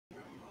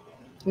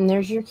And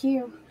there's your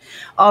cue.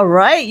 All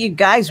right, you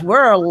guys,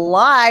 we're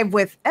live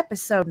with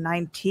episode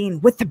 19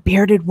 with the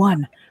bearded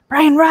one,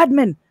 Brian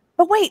Rodman.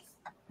 But wait,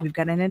 we've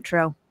got an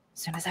intro.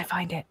 As soon as I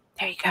find it,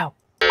 there you go.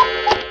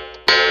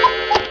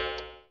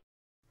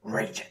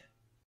 Ragin.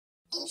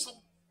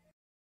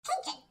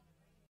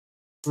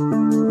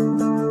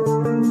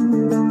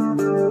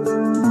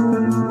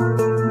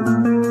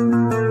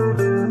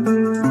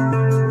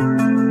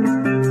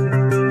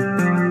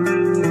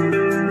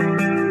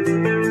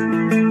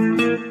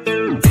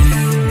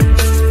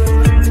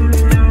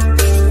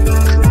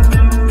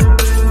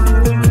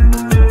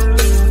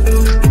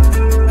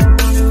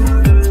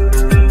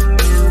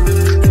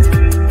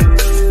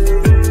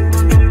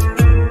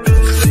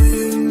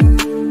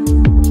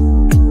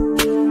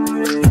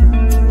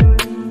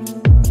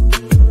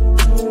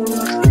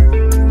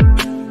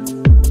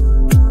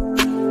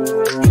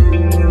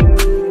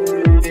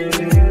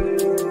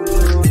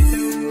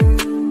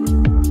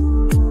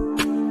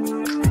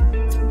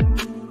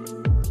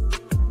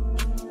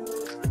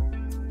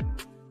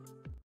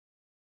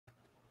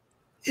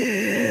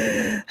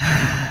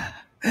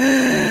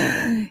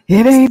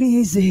 It ain't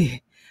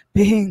easy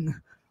being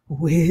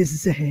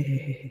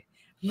wheezy.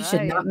 You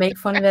should not make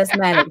fun of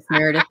asthmatics,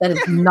 Meredith. That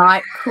is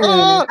not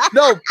cool.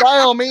 No, by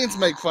all means,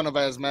 make fun of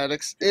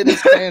asthmatics. It is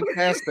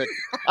fantastic.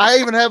 I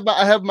even have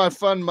my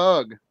fun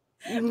mug.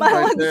 My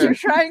Right lungs there. are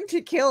trying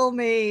to kill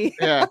me.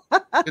 Yeah,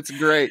 it's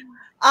great.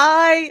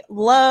 I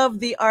love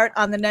the art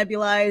on the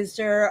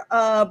nebulizer.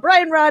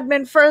 Brian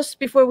Rodman, first,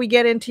 before we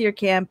get into your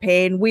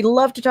campaign, we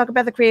love to talk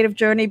about the creative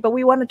journey, but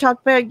we want to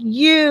talk about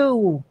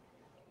you,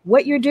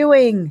 what you're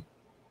doing.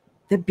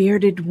 The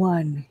bearded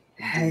one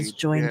has Indeed,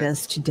 joined yeah.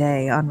 us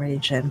today on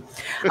RAGIN.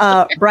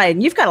 Brian,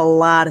 you've got a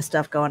lot of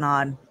stuff going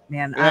on,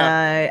 man.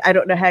 Yeah. I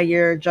don't know how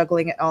you're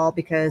juggling it all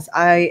because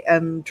I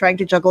am trying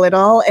to juggle it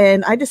all,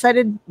 and I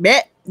decided,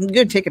 I'm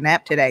going to take a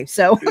nap today.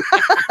 So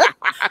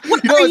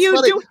what are it's you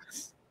funny. doing?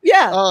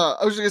 Yeah.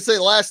 I was gonna say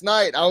last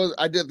night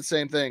I did the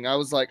same thing. I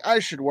was like, I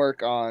should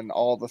work on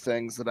all the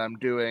things that I'm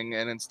doing,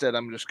 and instead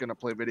I'm just gonna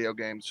play video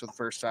games for the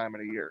first time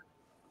in a year.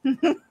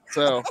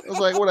 So I was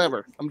like,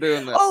 whatever, I'm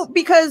doing this. Oh,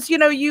 because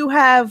you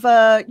have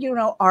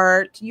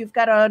art, you've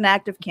got an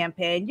active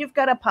campaign, you've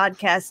got a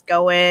podcast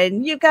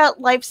going, you've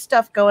got life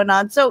stuff going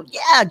on. So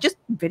yeah, just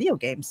video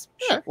games.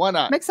 Yeah, Sure. why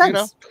not? Makes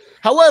sense.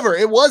 However,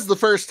 it was the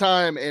first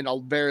time in a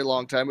very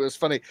long time. It was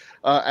funny.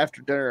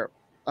 After dinner,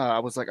 I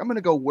was like, I'm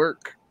gonna go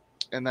work.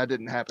 And that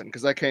didn't happen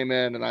because I came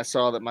in and I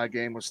saw that my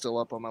game was still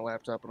up on my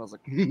laptop, and I was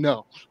like,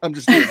 no, I'm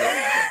just doing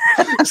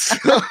that.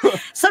 So,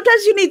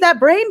 Sometimes you need that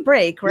brain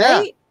break,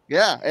 right?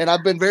 yeah, and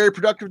I've been very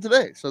productive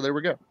today. So there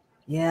we go.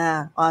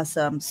 Yeah,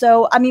 awesome.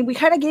 So, I mean, we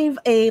kind of gave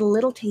a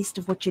little taste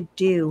of what you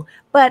do,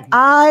 but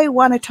I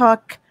want to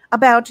talk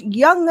about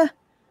young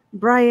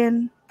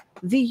Brian,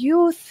 the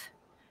youth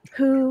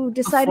who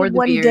decided the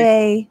one beard.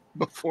 day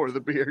Before the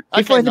beard.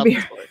 Before the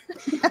beard.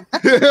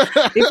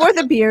 before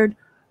the beard,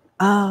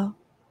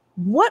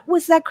 what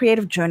was that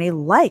creative journey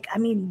like? I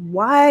mean,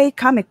 why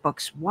comic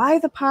books? Why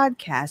the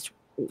podcast?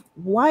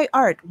 Why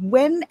art?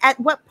 At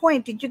what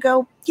point did you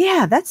go,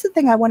 yeah, that's the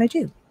thing I want to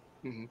do?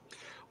 Mhm.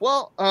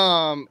 Well,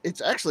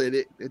 it's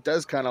actually, it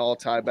does kind of all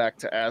tie back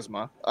to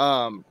asthma.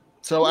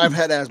 So I've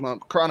had asthma,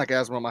 chronic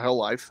asthma my whole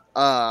life.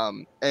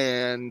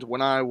 And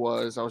when I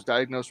was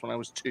diagnosed when I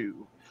was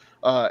 2.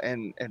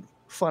 And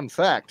fun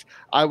fact,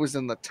 I was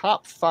in the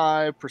top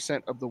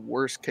 5% of the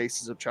worst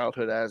cases of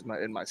childhood asthma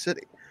in my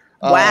city.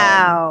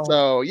 Wow.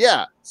 So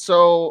yeah.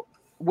 So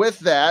with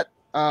that,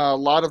 a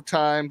lot of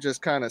time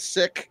just kind of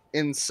sick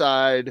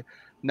inside,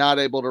 not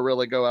able to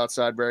really go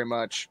outside very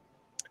much.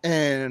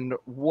 And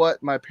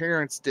what my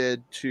parents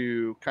did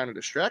to kind of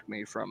distract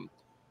me from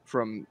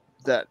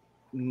that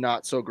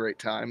not so great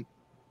time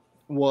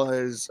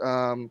was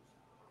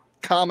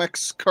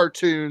comics,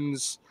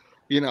 cartoons,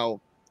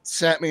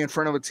 sat me in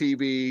front of a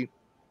TV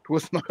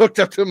with my hooked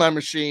up to my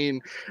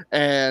machine,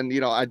 and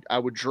I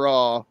would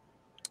draw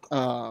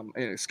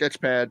in a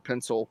sketch pad,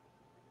 pencil.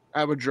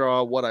 I would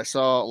draw what I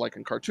saw like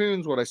in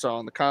cartoons, what I saw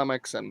in the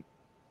comics, and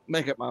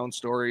make up my own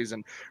stories.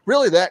 And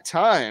really that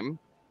time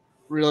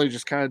really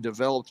just kind of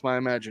developed my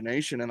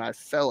imagination, and I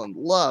fell in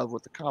love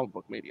with the comic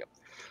book medium.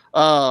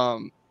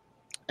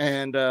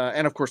 And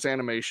of course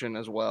animation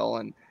as well.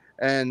 And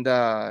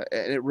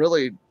it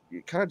really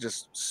kind of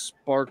just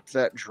sparked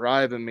that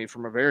drive in me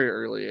from a very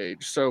early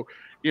age. So,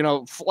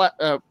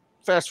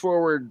 fast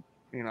forward,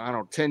 I don't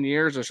know, 10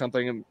 years or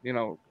something,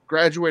 and,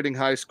 graduating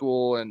high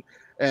school,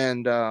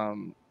 and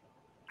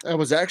I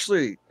was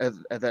actually at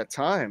that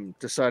time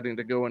deciding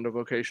to go into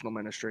vocational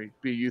ministry,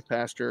 be a youth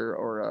pastor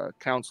or a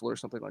counselor or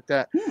something like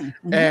that.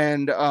 Mm-hmm.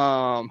 And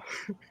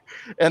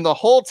and the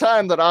whole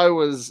time that I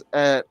was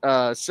at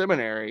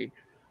seminary,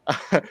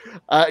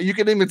 you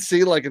can even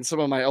see like in some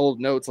of my old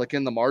notes, like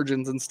in the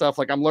margins and stuff,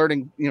 like I'm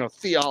learning,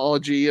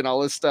 theology and all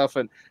this stuff.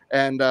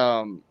 And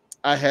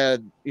I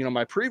had,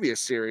 my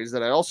previous series that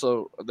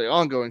the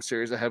ongoing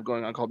series I have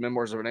going on called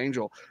Memoirs of an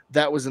Angel,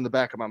 that was in the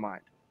back of my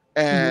mind.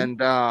 And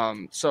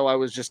so I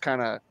was just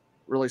kind of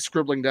really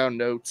scribbling down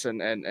notes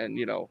and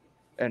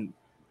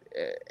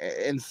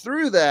and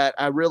through that,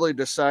 I really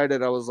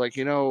decided, I was like,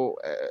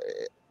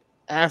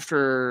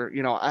 after,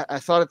 I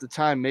thought at the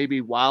time,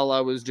 maybe while I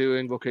was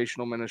doing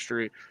vocational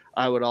ministry,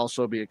 I would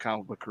also be a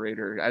comic book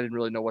creator. I didn't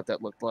really know what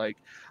that looked like.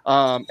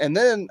 And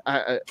then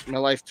my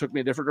life took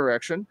me a different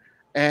direction.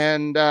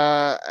 And,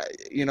 I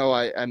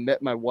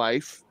met my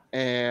wife,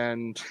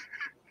 and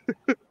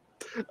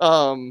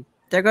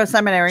there goes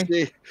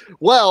seminary.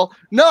 Well,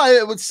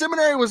 no,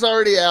 seminary was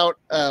already out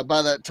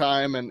by that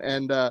time.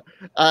 And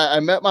I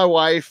met my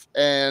wife,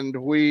 and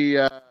we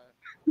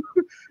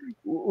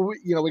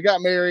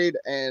got married.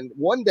 And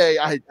one day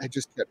I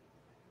just kept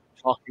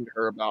talking to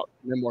her about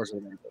Memoirs of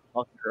a Mentor,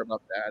 talking to her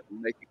about that and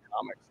making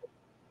comics.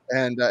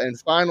 And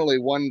finally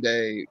one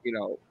day,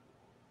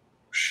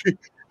 she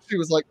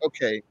was like,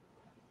 "Okay,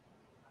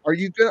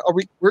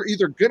 we're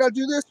either gonna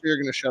do this or you're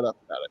gonna shut up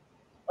about it."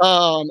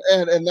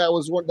 And that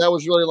was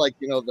really like,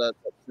 the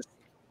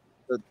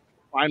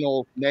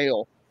final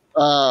nail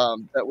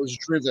that was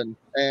driven.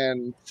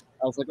 And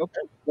I was like, okay,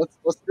 let's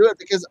do it,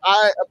 because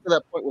I, up to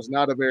that point, was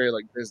not a very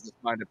like business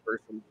minded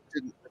person.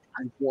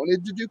 I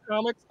wanted to do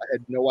comics. I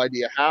had no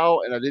idea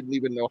how, and I didn't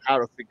even know how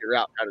to figure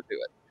out how to do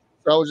it.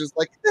 So I was just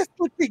like, this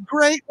would be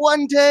great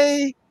one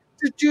day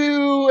to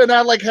do. And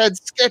I like had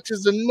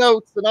sketches and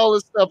notes and all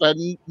this stuff. I had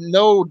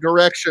no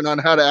direction on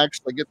how to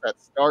actually get that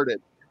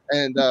started.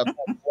 And an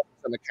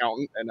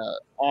accountant and an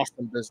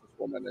awesome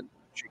businesswoman, and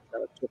she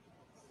kind of took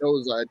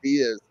those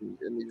ideas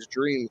and these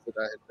dreams that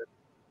I had been,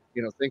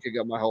 thinking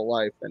of my whole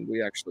life, and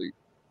we actually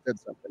did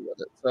something with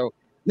it. So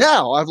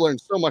now I've learned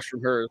so much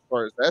from her as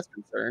far as that's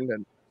concerned,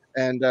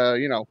 and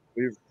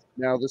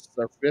this is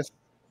our 5th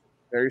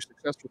very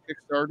successful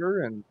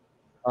Kickstarter, and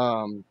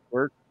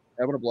we're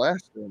having a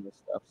blast doing this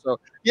stuff. So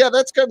yeah,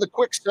 that's kind of the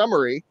quick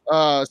summary.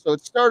 So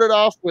it started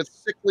off with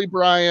sickly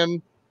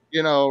Brian,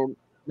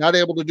 not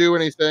able to do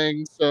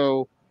anything,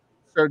 so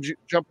started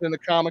jumping into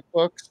comic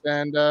books,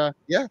 and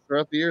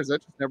throughout the years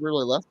that just never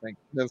really left me.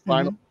 Then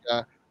finally,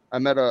 I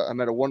met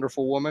a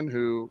wonderful woman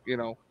who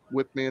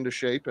whipped me into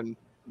shape and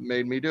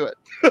made me do it.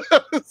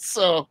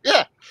 So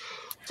yeah,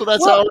 so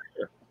that's how we're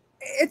here.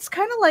 It's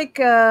kind of like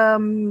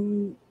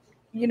to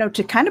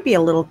kind of be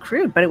a little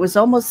crude, but it was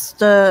almost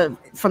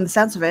from the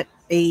sounds of it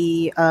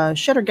a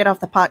shit or get off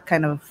the pot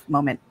kind of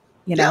moment.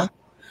 Yeah.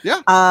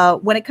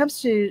 When it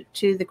comes to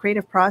the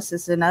creative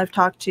process, and I've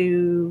talked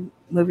to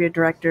movie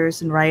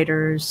directors and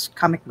writers,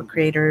 comic book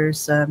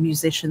creators,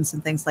 musicians,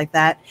 and things like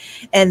that,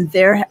 and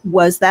there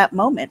was that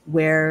moment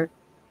where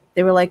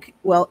they were like,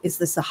 well, is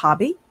this a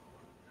hobby?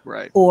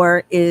 Right.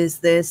 Or is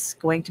this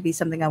going to be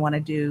something I want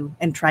to do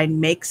and try and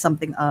make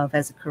something of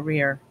as a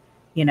career,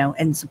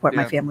 and support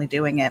my family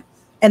doing it?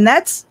 And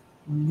that's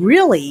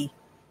really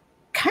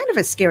kind of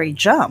a scary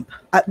jump.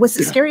 Was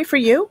it scary for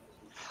you?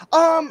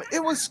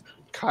 It was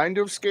kind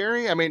of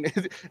scary. I mean,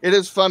 it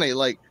is funny.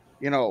 Like,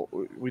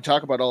 we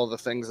talk about all the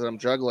things that I'm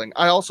juggling.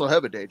 I also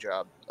have a day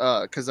job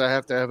because I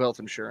have to have health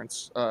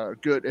insurance.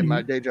 And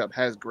my day job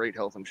has great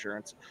health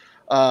insurance.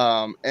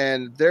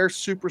 And they're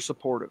super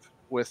supportive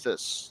with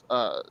this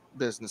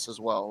business as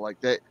well. Like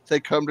they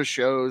come to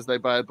shows, they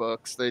buy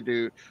books, they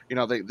do,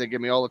 they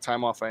give me all the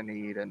time off I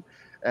need, and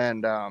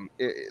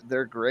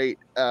they're great.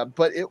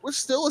 But it was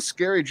still a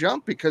scary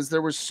jump because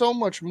there was so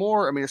much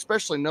more. I mean,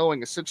 especially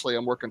knowing essentially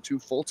I'm working 2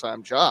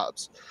 full-time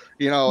jobs,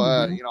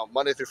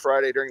 Monday through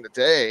Friday during the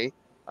day,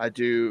 I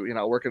do,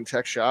 work in a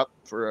tech shop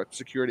for a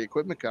security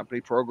equipment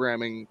company,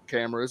 programming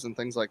cameras and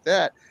things like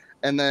that.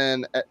 And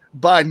then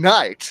by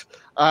night,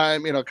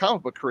 I'm, a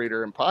comic book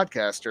creator and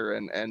podcaster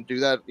and do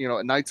that,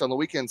 at nights on the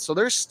weekends. So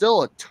there's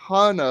still a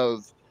ton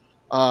of,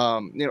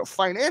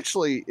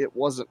 financially, it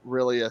wasn't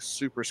really a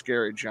super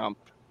scary jump.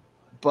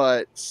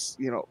 But,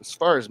 as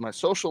far as my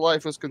social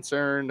life was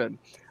concerned and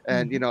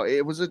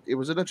it was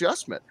an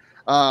adjustment.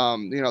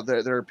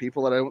 There are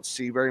people that I don't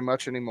see very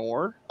much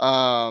anymore.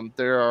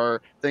 There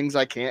are things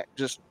I can't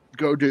just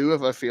go do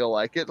if I feel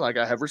like it. Like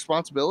I have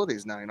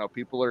responsibilities now.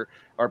 People are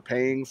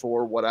paying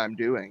for what I'm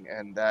doing,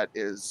 and that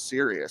is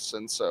serious.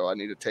 And so I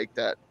need to take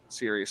that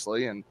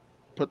seriously and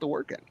put the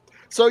work in.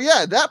 So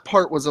yeah, that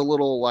part was a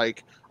little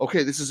like,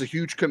 okay, this is a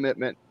huge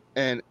commitment.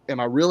 And am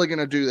I really going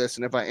to do this?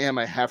 And if I am,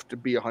 I have to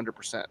be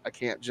 100%. I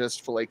can't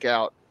just flake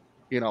out,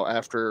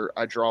 after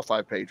I draw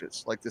 5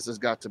 pages. Like this has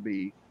got to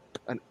be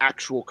an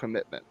actual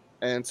commitment.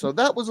 And so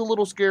that was a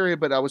little scary,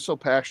 but I was so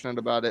passionate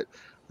about it,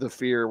 the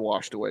fear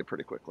washed away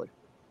pretty quickly.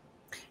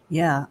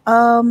 Yeah.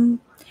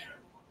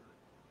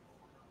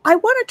 I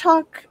want to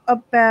talk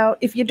about,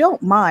 if you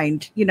don't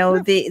mind,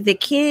 the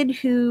kid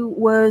who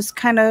was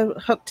kind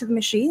of hooked to the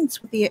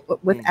machines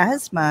with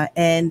asthma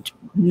and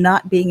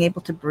not being able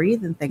to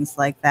breathe and things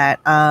like that.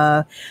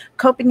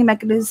 Coping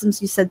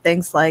mechanisms. You said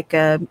things like,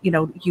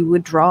 you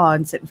would draw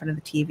and sit in front of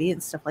the TV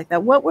and stuff like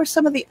that. What were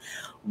some of the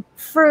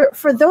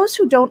for those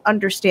who don't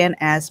understand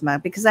asthma,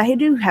 because I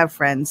do have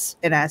friends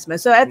in asthma.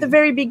 So at the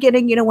very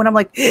beginning, you know, when I'm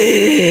like,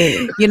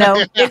 you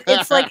know,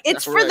 it's like,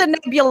 it's for the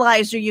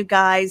nebulizer, you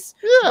guys.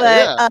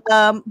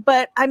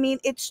 But I mean,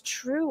 it's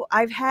true.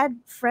 I've had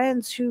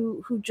friends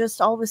who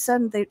just all of a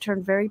sudden they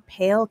turn very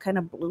pale, kind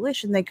of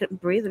bluish, and they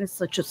couldn't breathe. And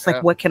it's just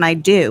like, what can I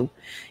do?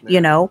 You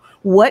know,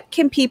 what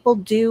can people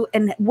do?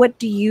 And what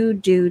do you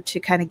do to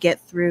kind of get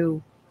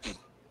through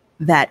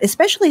that,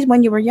 especially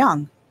when you were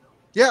young?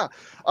 Yeah.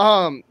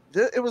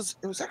 It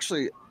was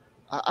actually,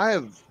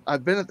 I've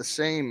been at the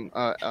same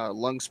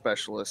lung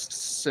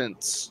specialist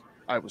since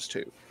I was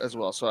 2 as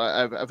well. So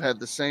I've had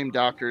the same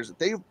doctors.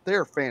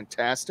 They're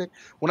fantastic.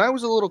 When I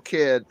was a little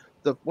kid,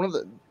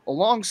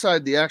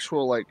 alongside the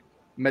actual like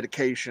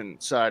medication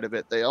side of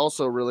it, they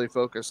also really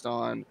focused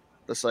on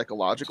the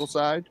psychological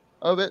side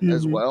of it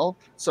as well.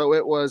 So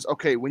it was,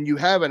 okay, when you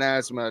have an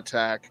asthma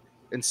attack,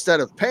 instead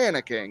of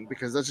panicking,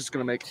 because that's just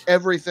going to make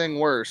everything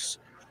worse,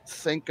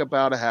 think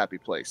about a happy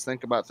place.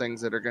 Think about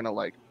things that are going to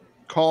like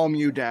calm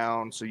you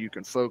down so you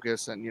can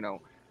focus and, you know,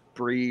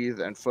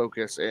 breathe and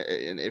focus.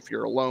 And if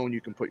you're alone,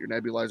 you can put your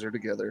nebulizer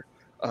together,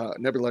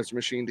 nebulizer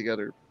machine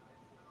together,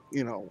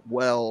 you know,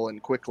 well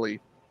and quickly.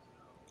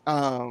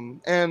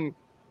 And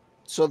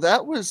so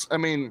that was, I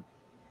mean,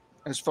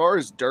 as far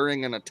as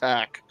during an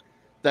attack,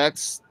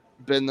 that's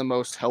been the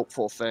most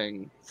helpful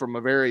thing from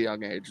a very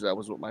young age. That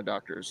was what my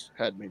doctors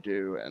had me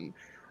do,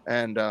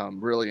 and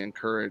really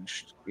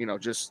encouraged, you know,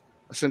 just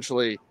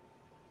essentially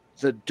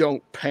the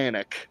don't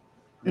panic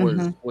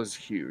was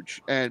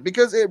huge. And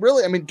because it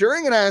really, I mean,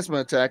 during an asthma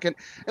attack, and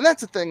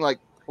that's the thing, like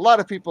a lot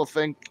of people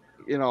think,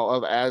 you know,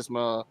 of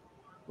asthma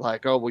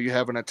like, oh, well, you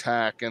have an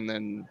attack and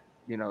then,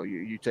 you know,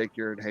 you take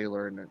your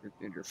inhaler and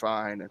you're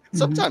fine. And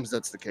sometimes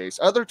that's the case.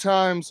 Other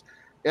times,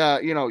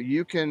 you know,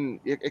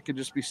 it could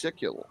just be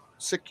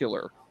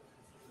sicular.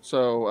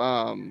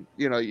 So,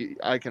 you know,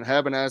 I can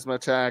have an asthma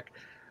attack,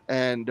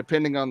 and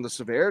depending on the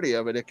severity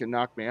of it, it can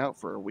knock me out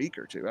for a week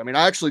or 2. I mean,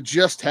 I actually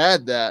just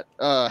had that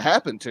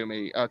happen to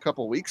me a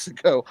couple weeks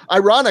ago.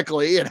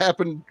 Ironically, it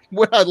happened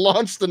when I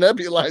launched the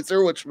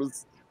nebulizer, which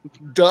was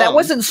dumb. That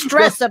wasn't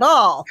stress at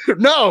all.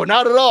 No,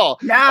 not at all.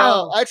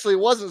 No. Actually, it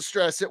wasn't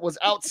stress. It was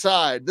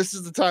outside. This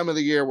is the time of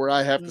the year where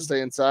I have to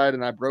stay inside,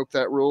 and I broke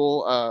that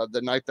rule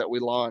the night that we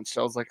launched.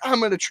 I was like, I'm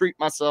going to treat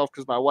myself,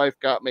 because my wife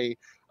got me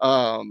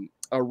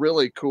a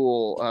really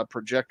cool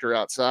projector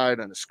outside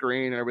and a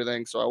screen and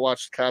everything. So I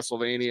watched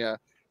Castlevania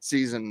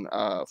season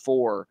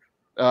 4.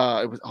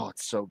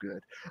 It's so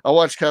good. I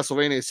watched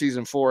Castlevania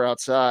season 4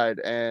 outside,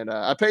 and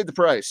I paid the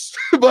price,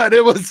 but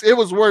it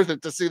was worth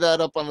it to see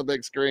that up on the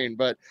big screen.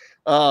 But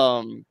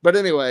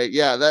anyway,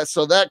 yeah,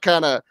 that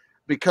kind of,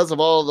 because of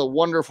all the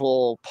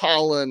wonderful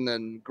pollen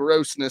and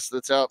grossness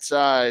that's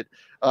outside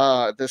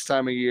at this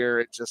time of year,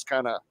 it just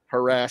kind of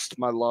harassed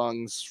my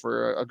lungs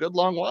for a good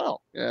long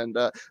while. And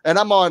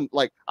I'm on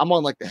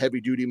the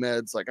heavy duty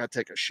meds. Like I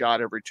take a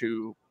shot every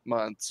 2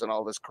 months and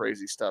all this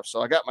crazy stuff.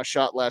 So I got my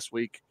shot last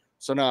week.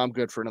 So now I'm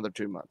good for another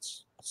 2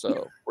 months.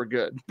 So we're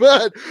good.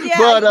 But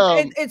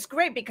it's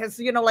great because,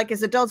 you know, like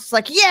as adults, it's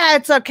like, yeah,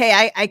 it's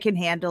okay. I can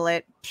handle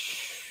it.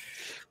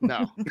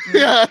 No.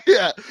 yeah.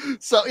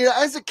 So, you know,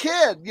 as a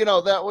kid, you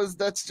know,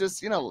 that's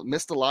just, you know,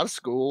 missed a lot of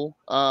school.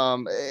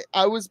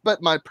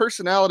 But my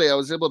personality, I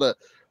was able to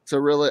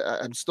really,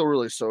 I'm still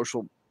really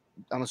social.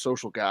 I'm a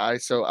social guy.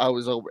 So I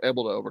was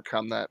able to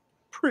overcome that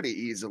pretty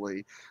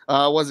easily.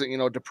 I wasn't, you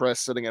know,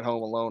 depressed sitting at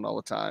home alone all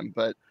the time,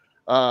 but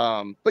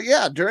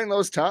yeah, during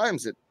those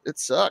times it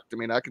sucked. I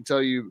mean, I can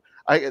tell you,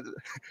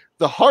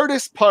 the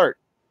hardest part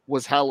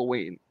was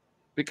Halloween,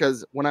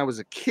 because when I was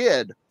a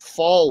kid,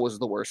 fall was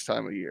the worst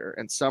time of year,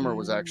 and summer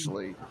was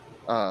actually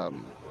my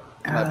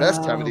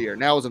best time of the year.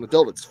 Now as an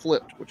adult, it's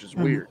flipped, which is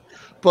weird,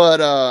 but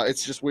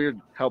it's just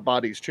weird how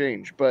bodies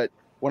change. But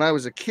when I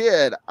was a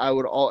kid, I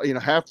would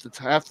half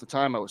the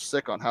time I was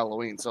sick on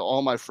Halloween. So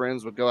all my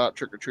friends would go out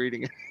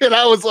trick-or-treating and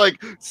I was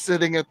like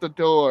sitting at the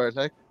door,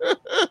 like,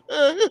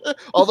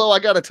 although I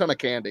got a ton of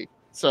candy.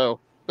 So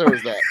there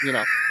was that, you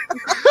know.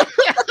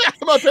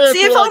 My parents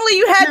See, if only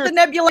you had the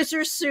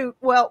nebulizer suit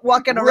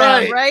walking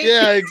around, right?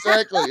 Yeah,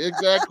 exactly.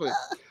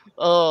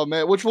 Oh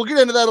man, which we'll get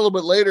into that a little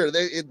bit later.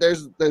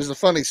 There's a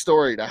funny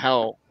story to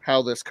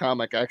how this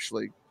comic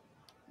actually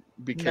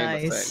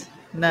became a thing.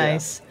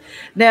 Nice.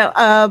 Yeah.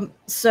 Now,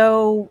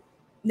 so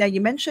now you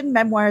mentioned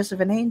Memoirs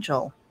of an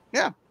Angel.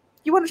 Yeah.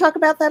 You want to talk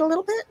about that a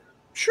little bit?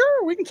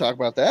 Sure, we can talk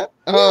about that.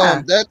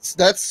 Yeah.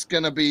 That's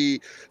gonna be,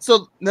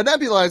 so the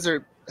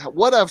nebulizer.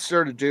 What I've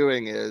started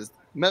doing is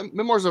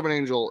Memoirs of an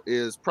Angel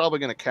is probably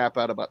going to cap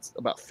out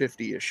about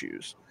 50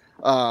 issues.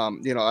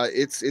 You know,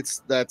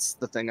 that's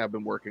the thing I've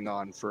been working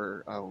on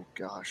for, oh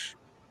gosh,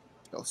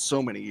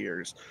 so many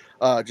years,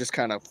 just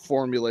kind of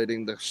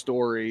formulating the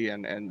story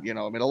and, you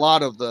know, I mean, a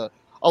lot of the,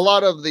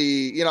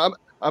 you know,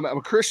 I'm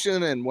a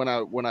Christian. And when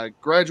I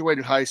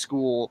graduated high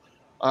school,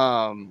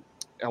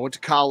 I went to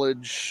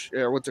college,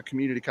 or went to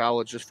community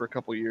college just for a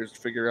couple of years to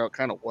figure out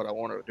kind of what I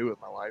wanted to do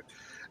with my life.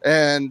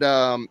 And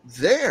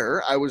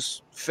there I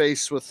was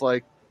faced with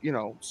like you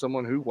know,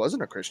 someone who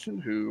wasn't a Christian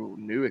who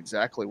knew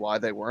exactly why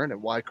they weren't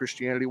and why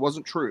Christianity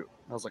wasn't true.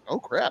 I was like, oh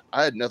crap,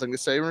 I had nothing to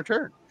say in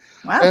return.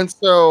 Wow. And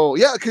so,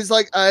 yeah, because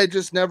like I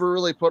just never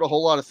really put a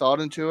whole lot of thought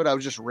into it. I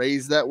was just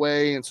raised that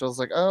way. And so I was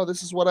like, oh,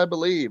 this is what I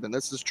believe and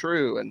this is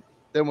true. And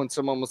then when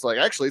someone was like,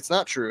 actually, it's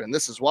not true and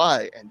this is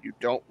why, and you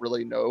don't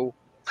really know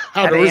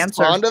how to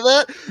respond to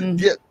that,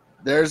 yeah,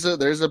 there's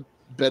a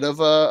bit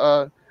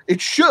of it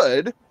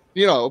should,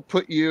 you know,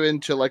 put you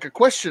into like a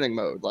questioning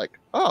mode, like,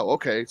 oh,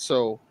 okay,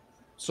 so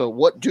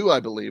what do I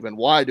believe and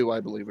why do I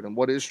believe it and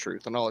what is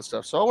truth and all that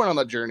stuff. So I went on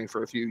that journey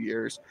for a few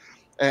years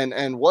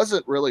and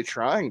wasn't really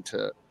trying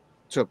to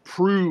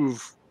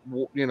prove,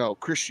 you know,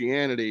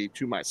 Christianity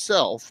to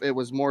myself. It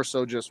was more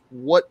so just,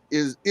 what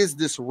is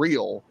this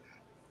real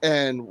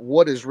and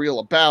what is real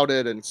about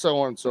it and so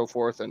on and so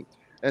forth.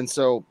 And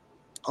so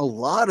a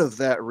lot of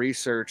that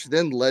research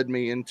then led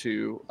me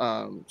into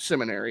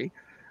seminary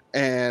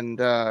and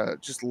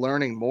just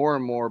learning more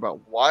and more about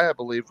why I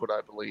believe what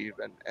I believe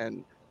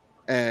and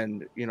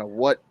you know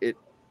what it,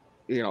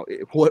 you know,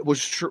 what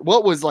was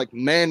what was like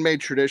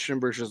man-made tradition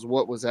versus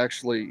what was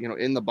actually, you know,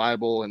 in the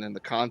Bible and in the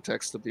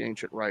context of the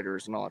ancient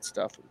writers and all that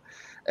stuff.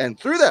 And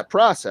through that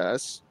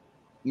process,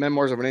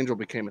 Memoirs of an Angel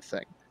became a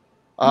thing.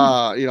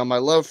 You know, my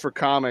love for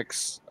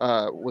comics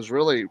was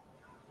really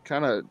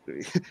kind of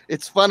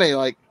it's funny,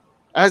 like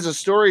as a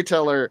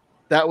storyteller,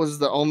 that was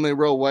the only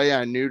real way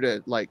I knew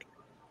to like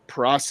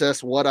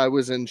process what I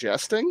was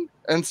ingesting.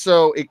 And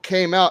so it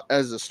came out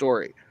as a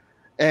story.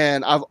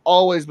 And I've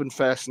always been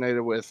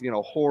fascinated with, you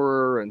know,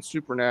 horror and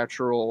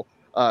supernatural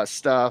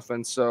stuff.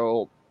 And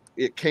so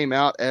it came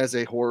out as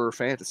a horror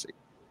fantasy.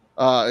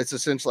 It's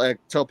essentially, I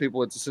tell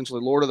people, it's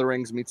essentially Lord of the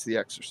Rings meets The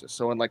Exorcist.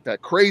 So in like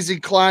that crazy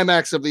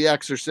climax of The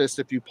Exorcist,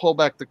 if you pull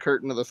back the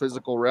curtain of the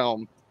physical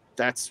realm,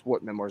 that's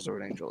what Memoirs of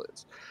an Angel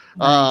is.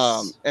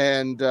 Nice.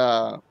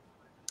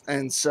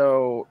 And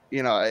so,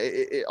 you know,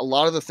 a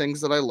lot of the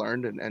things that I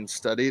learned and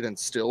studied and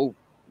still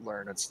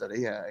learn and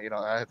study, you know,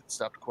 I haven't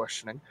stopped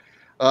questioning.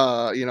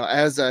 You know,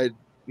 as I,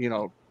 you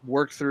know,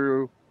 work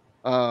through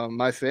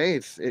my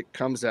faith, it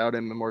comes out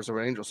in Memoirs of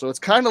an Angel. So it's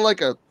kind of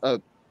like a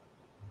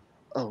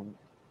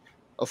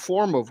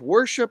form of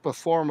worship, a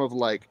form of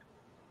like,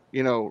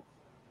 you know,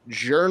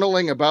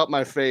 journaling about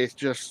my faith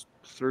just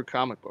through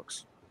comic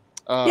books.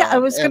 Yeah, I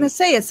was going to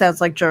say it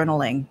sounds like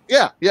journaling.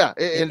 Yeah,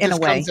 it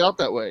just comes out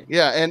that way.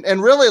 Yeah,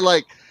 and really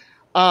like,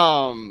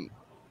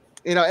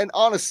 you know, and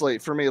honestly,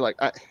 for me, like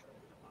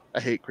I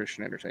hate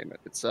Christian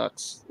entertainment. It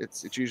sucks.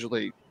 It's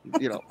usually,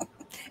 you know,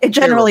 it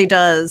generally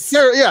does.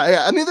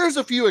 Yeah. I mean, there's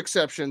a few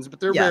exceptions, but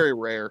they're very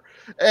rare.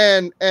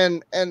 And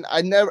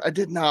I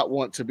did not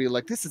want to be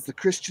like, this is the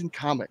Christian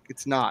comic.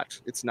 It's not.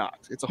 It's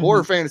a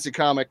horror fantasy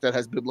comic that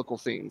has biblical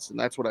themes, and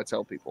that's what I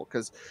tell people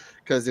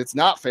because it's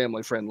not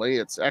family friendly.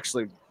 It's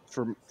actually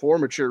for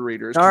mature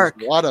readers. Dark.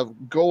 There's a lot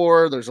of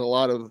gore. There's a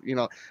lot of, you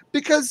know,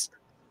 because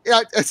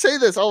I say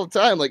this all the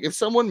time. Like, if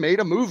someone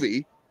made a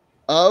movie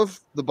of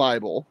the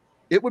Bible,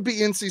 it would be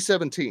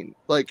NC-17.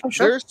 Like,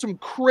 there's some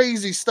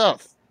crazy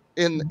stuff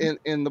in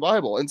the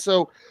Bible. And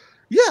so,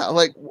 yeah,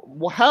 like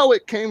how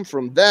it came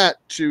from that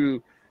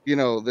to, you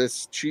know,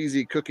 this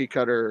cheesy cookie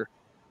cutter,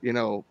 you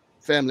know,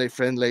 family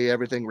friendly,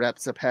 everything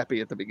wraps up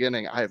happy at the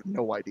beginning, I have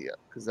no idea,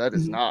 because that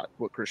is not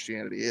what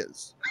Christianity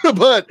is.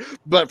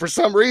 but for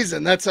some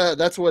reason, that's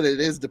what it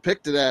is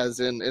depicted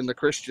as in the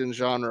Christian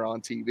genre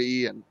on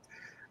TV.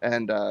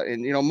 And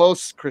you know,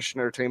 most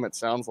Christian entertainment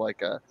sounds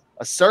like a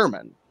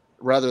sermon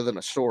rather than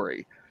a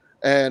story.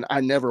 And I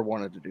never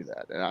wanted to do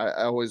that. And I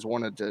always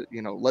wanted to,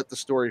 you know, let the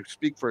story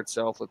speak for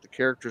itself, let the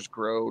characters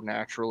grow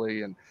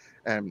naturally.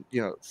 And,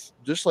 you know,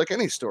 just like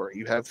any story,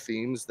 you have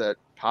themes that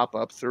pop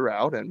up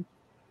throughout and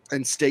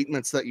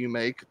statements that you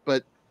make,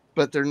 but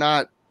they're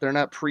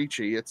not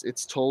preachy.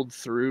 It's told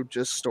through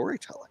just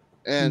storytelling.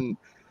 And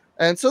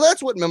so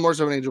that's what Memoirs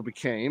of an Angel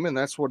became. And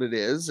that's what it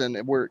is. And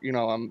we're, you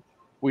know,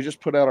 we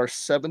just put out our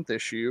 7th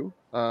issue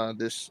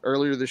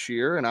earlier this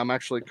year, and I'm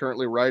actually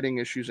currently writing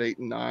issues 8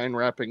 and 9,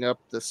 wrapping up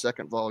the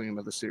 2nd volume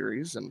of the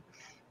series, and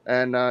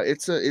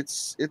it's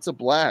a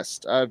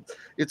blast.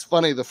 It's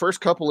funny, the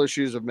first couple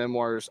issues of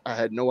Memoirs, I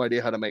had no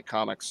idea how to make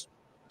comics,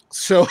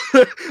 so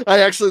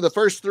the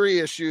first 3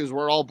 issues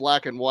were all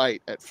black and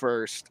white at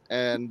first,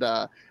 and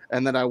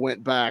then I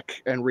went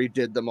back and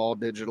redid them all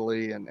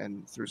digitally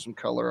and threw some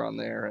color on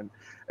there,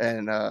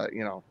 and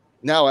you know,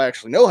 now I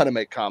actually know how to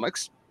make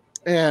comics.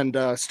 And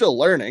still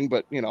learning,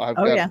 but you know, I've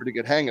got a pretty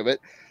good hang of it.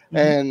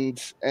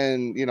 And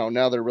you know,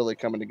 now they're really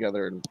coming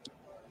together and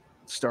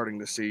I'm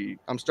starting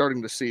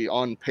to see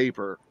on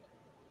paper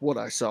what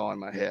I saw in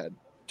my head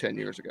 10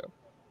 years ago.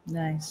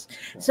 Nice.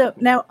 So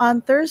now on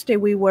Thursday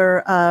we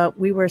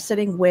were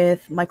sitting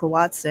with Michael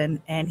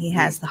Watson, and he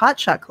has the Hot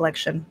Shot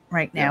collection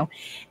right now,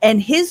 and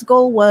his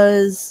goal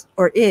was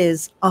or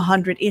is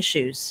 100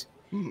 issues.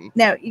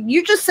 Now,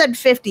 you just said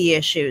 50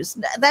 issues.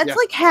 That's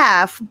like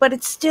half, but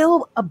it's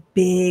still a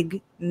big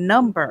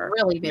number.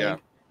 Really big.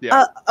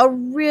 Yeah. A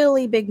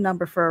really big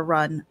number for a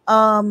run.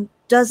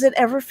 Does it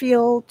ever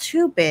feel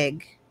too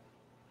big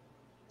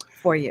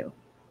for you?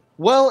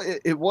 Well,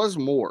 it was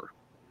more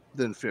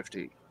than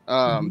 50.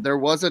 There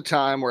was a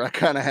time where I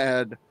kind of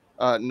had,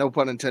 no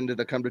pun intended,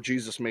 a come to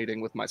Jesus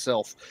meeting with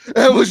myself.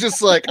 It was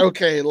just like,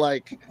 okay,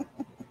 like,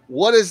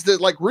 what is the,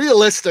 like,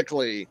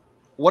 realistically,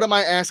 what am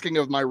I asking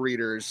of my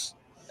readers,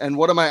 and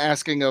what am I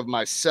asking of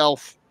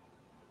myself,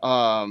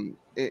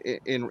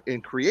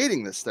 in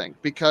creating this thing?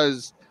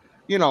 Because,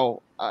 you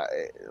know,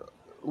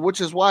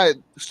 which is why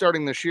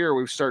starting this year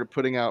we've started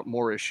putting out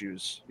more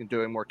issues and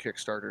doing more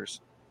Kickstarters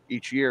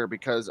each year,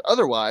 because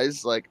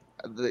otherwise, like,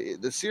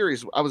 the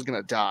series, I was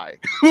gonna die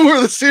where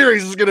the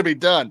series is gonna be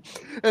done.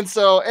 And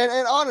so,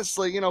 and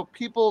honestly, you know,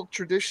 people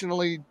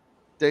traditionally,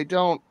 they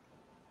don't,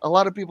 a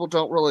lot of people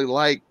don't really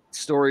like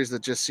stories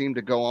that just seem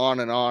to go on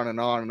and on and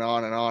on and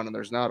on and on, and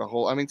there's not a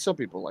whole, I mean, some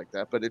people like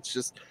that, but it's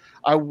just,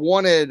 I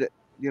wanted,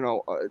 you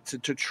know,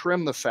 to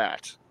trim the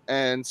fat.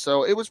 And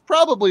so it was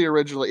probably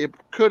originally, it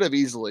could have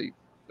easily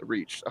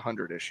reached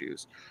 100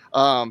 issues,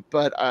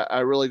 but I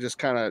really just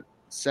kind of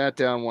sat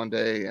down one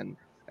day and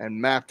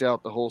mapped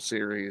out the whole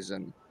series,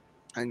 and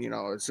you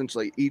know,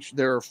 essentially each,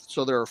 there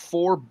are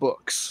 4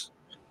 books,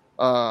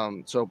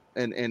 so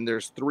and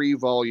there's 3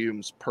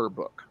 volumes per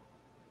book.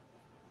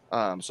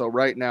 So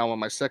right now on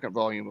my 2nd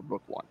volume of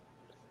book 1,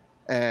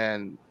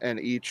 and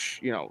each,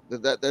 you know,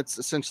 that's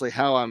essentially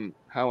how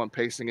I'm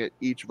pacing it.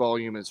 Each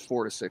volume is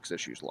 4 to 6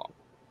 issues long.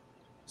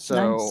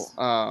 So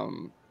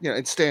Nice. you know,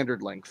 it's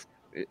standard length.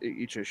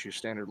 Each issue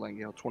standard length,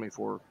 you know,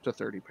 24 to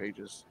 30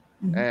 pages.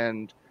 Mhm.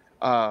 And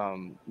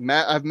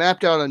I've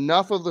mapped out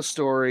enough of the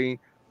story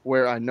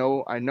where I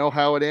know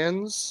how it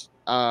ends.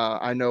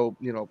 I know,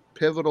 you know,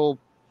 pivotal,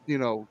 you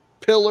know,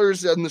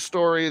 pillars in the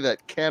story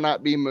that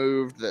cannot be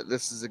moved, that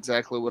this is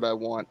exactly what I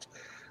want.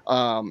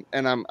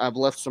 And I've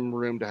left some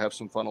room to have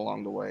some fun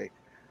along the way.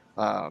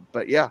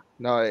 But yeah,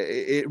 no,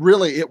 it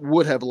really, it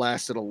would have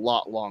lasted a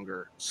lot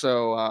longer.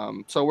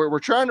 So so we're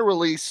trying to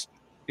release,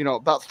 you know,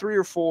 about 3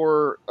 or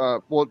 4,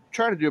 well,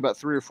 trying to do about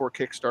 3 or 4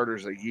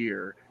 Kickstarters a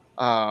year.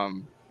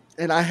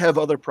 And I have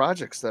other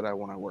projects that I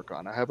want to work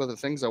on. I have other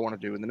things I want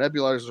to do, and the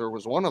Nebulizer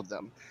was one of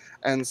them.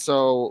 And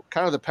so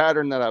kind of the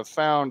pattern that I've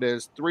found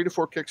is 3 to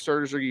 4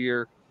 Kickstarters a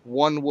year.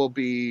 One will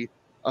be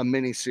a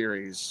mini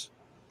series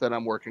that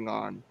I'm working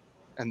on,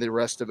 and the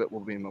rest of it will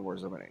be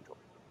Memoirs of an Angel.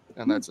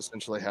 And that's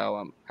essentially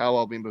how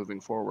I'll be moving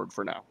forward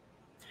for now.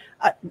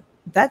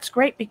 That's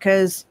great,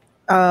 because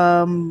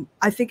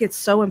I think it's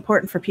so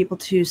important for people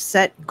to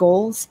set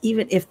goals,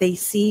 even if they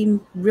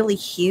seem really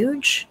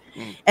huge.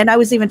 And I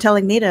was even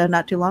telling Nita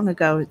not too long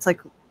ago, it's like,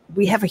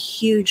 we have a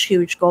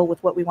huge goal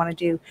with what we want to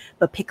do,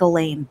 but pick a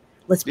lane.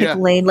 Let's pick a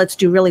lane. Let's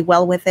do really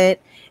well with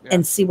it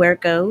and see where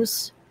it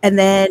goes. And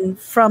then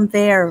from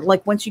there,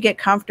 like, once you get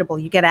comfortable,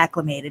 you get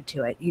acclimated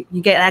to it. You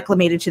get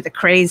acclimated to the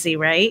crazy,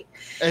 right?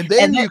 And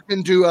then you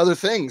can do other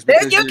things.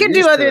 Then you can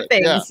do other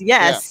things.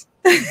 Yes.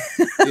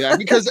 Yeah,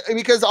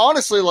 because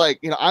honestly, like,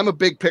 you know, I'm a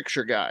big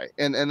picture guy,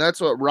 and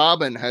that's what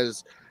Robin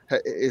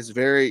is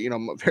very, you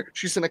know,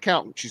 she's an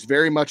accountant. She's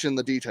very much in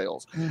the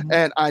details.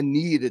 And I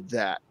needed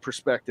that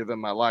perspective in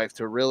my life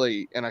to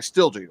really, and I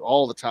still do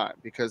all the time,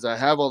 because I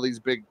have all these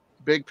big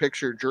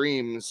picture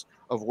dreams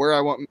of where I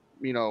want,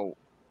 you know,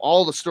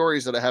 all the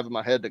stories that I have in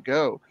my head to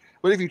go.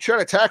 But if you try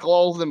to tackle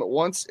all of them at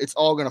once, it's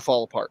all going to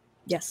fall apart.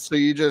 Yes. So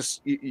you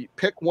just, you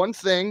pick one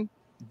thing,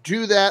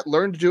 do that,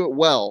 learn to do it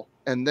well,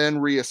 and then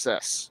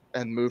reassess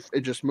and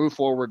just move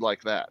forward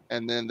like that.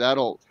 And then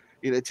that'll,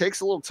 you know, it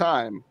takes a little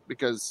time,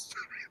 because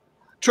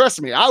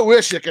trust me, I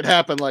wish it could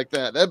happen like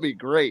that. That'd be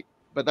great,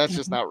 but that's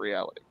just not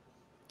reality.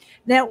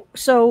 Now,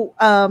 so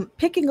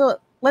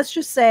let's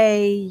just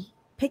say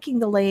picking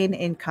the lane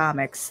in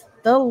comics,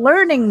 the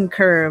learning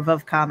curve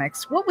of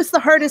comics. What was the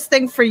hardest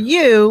thing for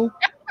you?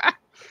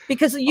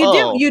 Because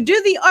you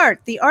do the art.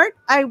 The art,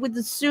 I would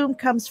assume,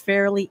 comes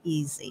fairly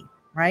easy,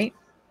 right?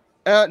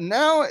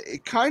 Now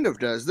it kind of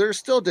does. There's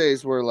still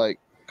days where, like,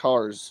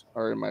 cars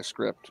are in my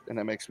script, and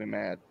it makes me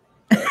mad.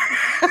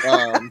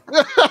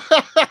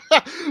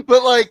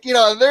 But like, you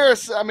know, there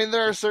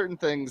are certain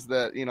things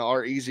that, you know,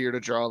 are easier to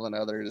draw than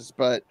others.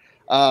 But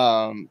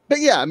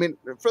yeah, I mean,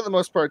 for the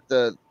most part,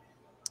 the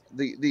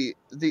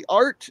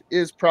art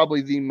is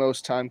probably the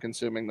most time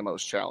consuming, the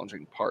most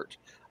challenging part.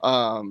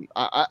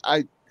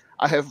 I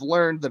have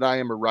learned that I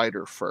am a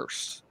writer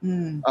first.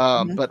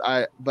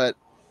 But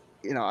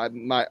you know,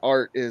 my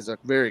art is a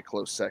very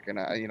close second.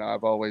 You know,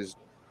 I've always,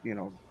 you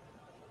know,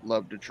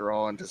 loved to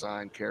draw and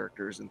design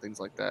characters and things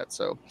like that.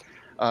 So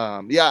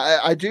yeah,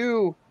 I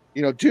do,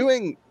 you know,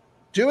 doing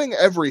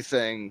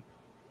everything.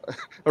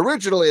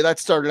 Originally that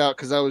started out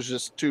because I was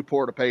just too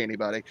poor to pay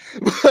anybody.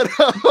 But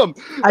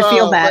I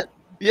feel that.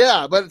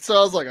 But so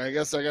I was like, I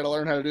guess I got to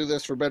learn how to do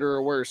this, for better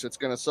or worse. It's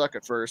going to suck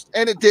at first.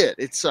 And it did.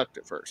 It sucked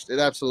at first. It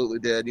absolutely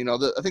did. You know,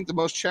 I think the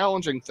most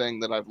challenging thing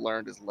that I've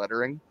learned is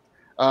lettering.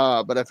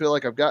 But I feel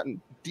like I've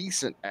gotten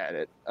decent at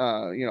it.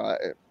 You know,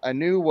 I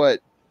knew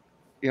what,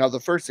 you know,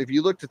 if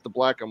you looked at the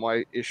black and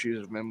white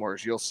issues of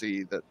Memoirs, you'll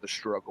see that the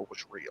struggle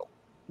was real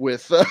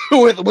with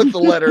with the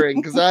lettering,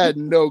 because I had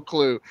no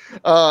clue.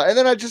 And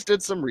then I just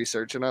did some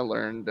research and I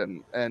learned,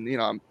 and you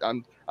know,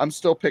 I'm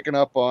still picking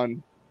up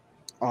on,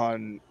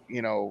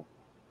 you know,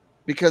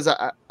 because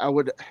I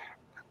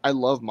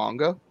love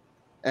manga.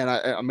 and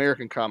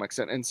American comics,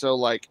 and so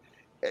like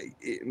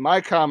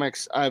my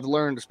comics, I've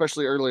learned,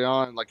 especially early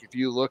on, like if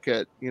you look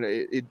at,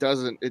 it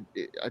doesn't,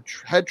 I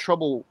had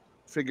trouble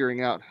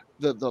figuring out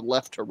the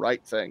left to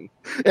right thing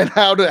and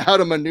how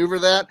to maneuver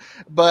that.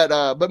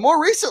 But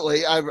more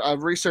recently,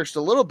 I've researched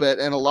a little bit,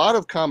 and a lot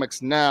of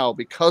comics now,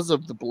 because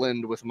of the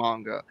blend with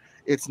manga,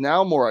 it's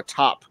now more a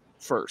top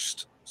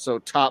first. So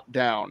top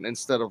down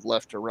instead of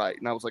left to right.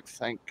 And I was like,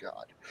 thank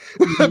God.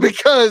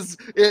 Because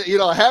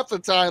half the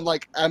time,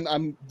 like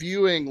I'm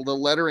viewing the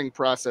lettering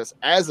process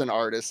as an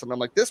artist, and I'm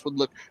like, this would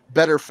look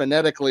better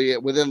phonetically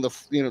within the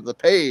the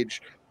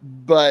page,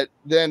 but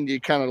then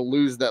you kind of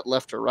lose that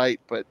left to right.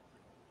 But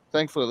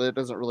thankfully that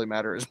doesn't really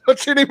matter as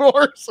much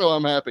anymore, so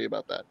I'm happy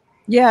about that.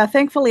 Yeah,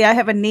 thankfully I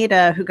have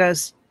Anita who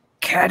goes,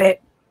 cut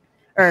it,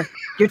 or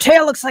your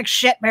tail looks like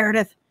shit,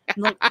 Meredith.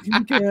 I'm like,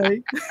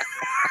 okay.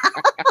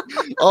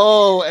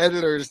 Oh,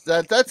 editors,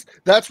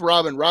 that's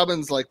Robin.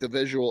 Robin's like the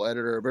visual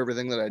editor of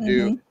everything that I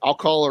do. I'll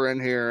call her in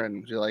here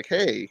and be like,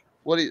 hey,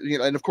 what do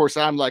you, and of course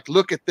I'm like,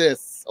 look at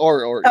this,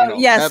 or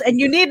yes, and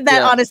you need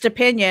that honest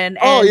opinion, and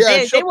oh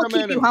yeah, they will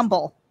keep you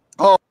humble.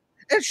 Oh,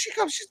 and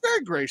she's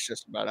very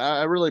gracious about it.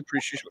 I really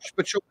appreciate it.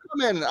 But she'll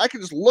come in and I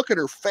can just look at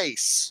her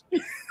face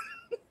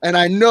and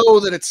I know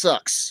that it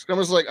sucks. I'm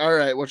just like, all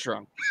right, what's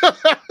wrong?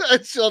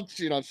 she'll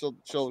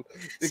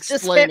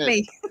explain it.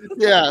 Me.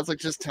 Yeah, it's like,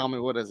 just tell me,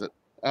 what is it?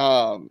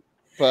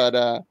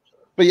 But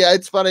yeah,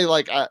 it's funny.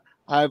 Like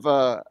I've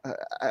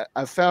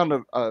found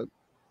a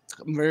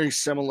very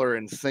similar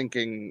in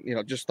thinking,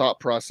 just thought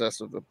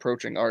process of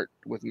approaching art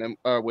with Mike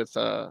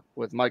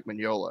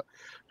Mignola,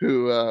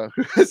 who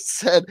has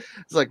said,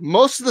 it's like,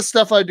 most of the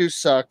stuff I do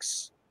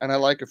sucks, and I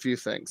like a few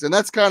things. And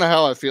that's kind of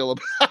how I feel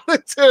about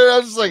it too. I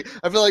was just like,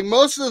 I feel like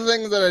most of the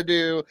things that I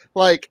do,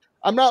 like,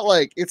 I'm not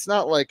like, it's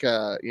not like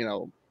a,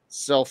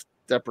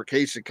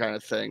 self-deprecation kind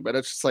of thing, but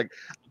it's just like,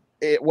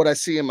 what I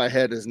see in my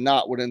head is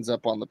not what ends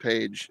up on the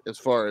page, as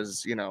far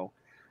as,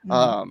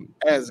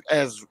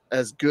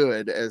 as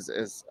good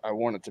as I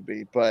want it to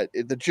be. But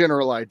the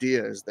general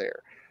idea is there.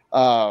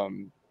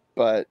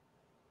 But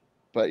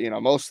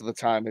most of the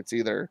time it's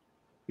either,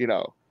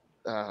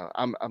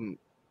 I'm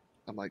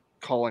like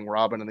calling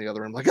Robin in the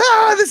other room, like,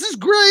 this is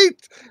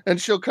great, and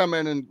she'll come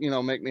in and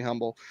make me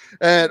humble,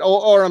 and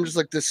or I'm just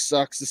like, this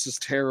sucks, this is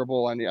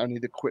terrible, I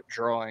need to quit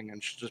drawing,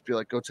 and she'll just be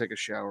like, go take a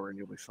shower and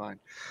you'll be fine.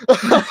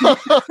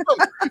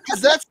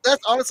 Because that's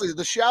honestly,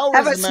 the shower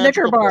have is a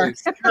Snicker bar.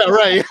 Yeah,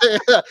 right.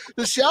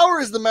 The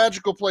shower is the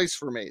magical place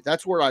for me.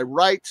 That's where I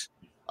write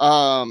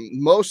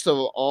most of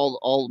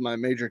all of my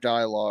major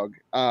dialogue.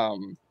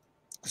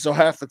 So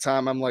half the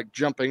time I'm like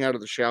jumping out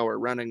of the shower,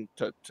 running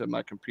to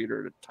my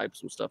computer to type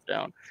some stuff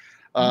down.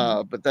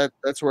 But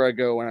that's where I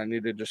go when I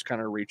need to just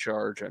kind of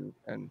recharge and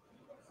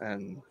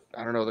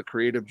I don't know, the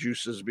creative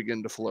juices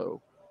begin to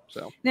flow.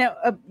 So now,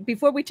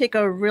 before we take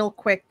a real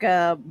quick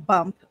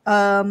bump,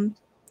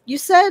 you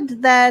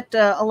said that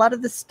a lot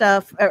of the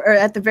stuff, or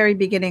at the very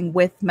beginning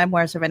with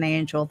Memoirs of an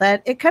Angel,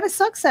 that it kind of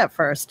sucks at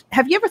first.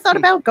 Have you ever thought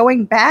about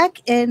going back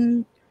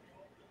and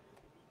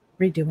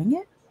redoing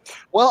it?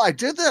 Well, I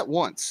did that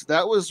once.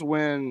 That was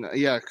when, when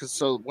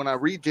I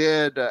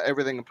redid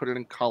everything and put it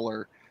in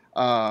color,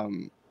 I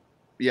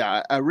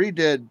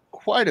redid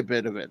quite a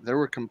bit of it. There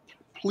were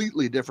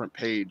completely different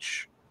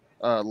page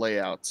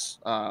layouts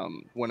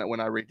when I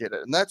redid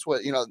it, and that's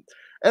what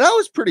and I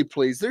was pretty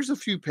pleased. There's a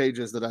few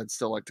pages that I'd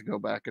still like to go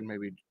back and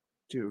maybe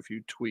do a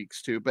few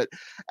tweaks to, but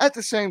at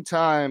the same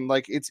time,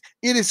 like it's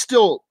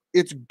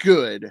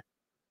good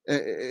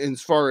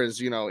as far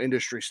as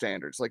industry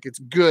standards. Like, it's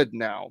good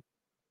now.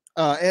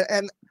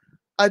 And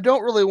I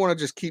don't really want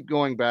to just keep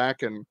going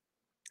back and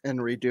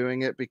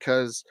redoing it,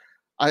 because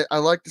I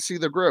like to see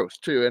the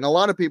growth too. And a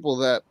lot of people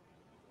that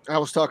I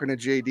was talking to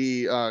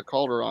JD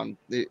Calder on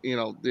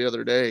the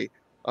other day,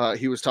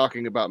 he was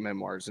talking about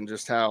memoirs and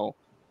just how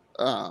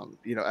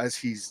as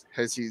he's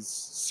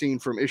seen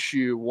from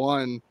issue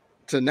 1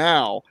 to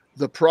now,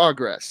 the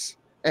progress,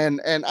 and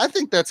I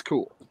think that's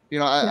cool.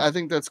 I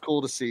think that's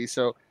cool to see.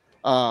 So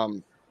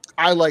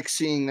I like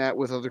seeing that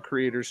with other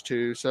creators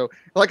too. So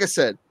like I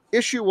said,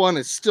 issue 1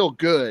 is still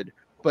good,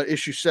 but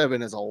issue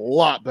 7 is a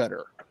lot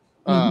better.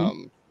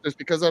 Just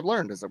because I've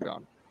learned as I've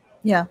gone.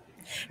 Yeah.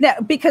 Now,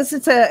 because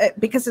it's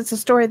a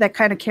story that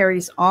kind of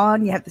carries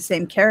on, you have the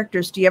same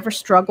characters. Do you ever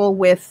struggle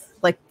with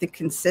like the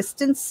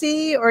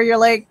consistency, or you're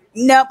like,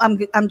 nope,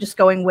 I'm just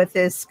going with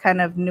this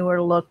kind of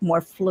newer look,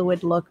 more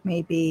fluid look,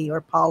 maybe,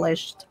 or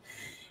polished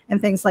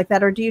and things like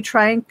that? Or do you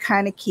try and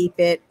kind of keep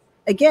it,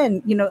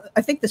 again,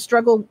 I think the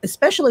struggle,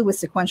 especially with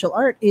sequential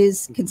art,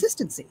 is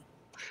consistency.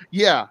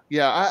 Yeah.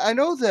 I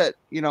know that,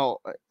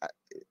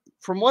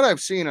 from what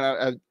I've seen,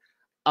 and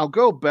I'll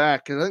go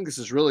back, and I think this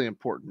is really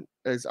important,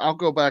 is I'll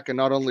go back and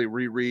not only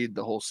reread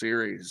the whole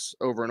series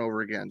over and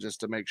over again, just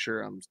to make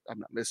sure I'm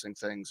not missing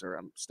things, or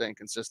I'm staying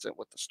consistent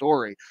with the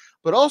story,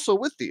 but also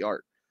with the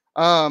art.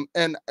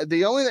 And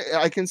the only thing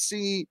I can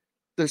see,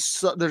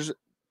 there's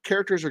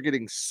characters are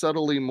getting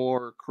subtly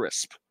more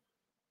crisp,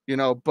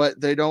 but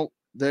they don't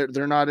there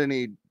aren't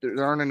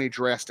any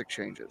drastic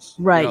changes.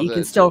 Right. You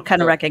can still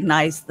kind of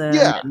recognize them.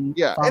 Yeah.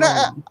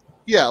 And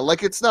yeah,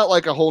 like it's not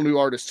like a whole new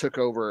artist took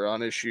over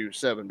on issue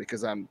 7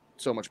 because I'm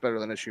so much better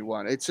than issue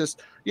 1. It's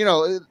just,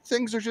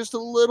 things are just a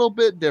little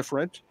bit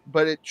different,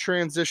 but it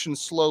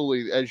transitions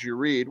slowly as you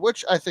read,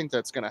 which I think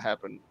that's going to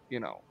happen,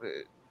 in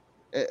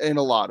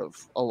a lot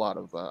of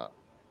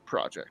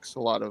projects, a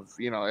lot of,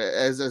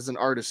 as an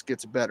artist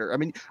gets better. I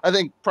mean, I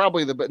think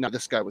probably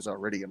this guy was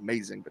already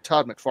amazing, but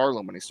Todd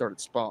McFarlane, when he started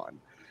Spawn,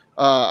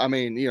 I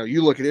mean,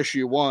 you look at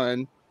issue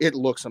 1, it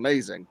looks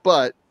amazing,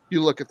 but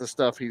you look at the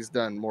stuff he's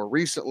done more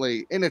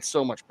recently and it's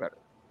so much better.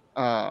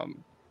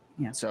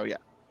 So yeah.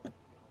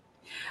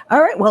 All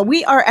right. Well,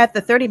 we are at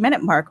the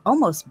 30-minute mark.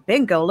 Almost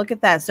bingo. Look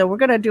at that. So we're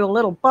going to do a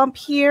little bump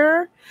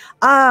here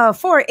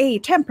for a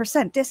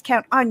 10%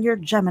 discount on your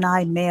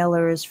Gemini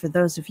mailers. For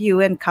those of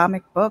you in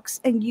comic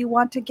books and you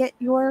want to get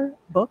your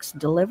books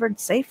delivered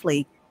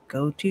safely,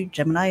 go to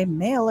Gemini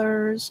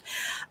mailers.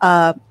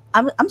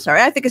 I'm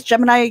sorry. I think it's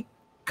Gemini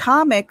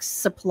Comics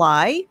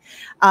Supply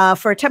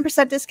for a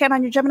 10% discount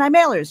on your Gemini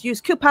mailers.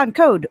 Use coupon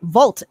code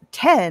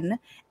VOLT10,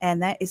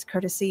 and that is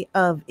courtesy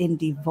of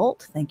Indie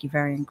Volt. Thank you,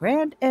 Varian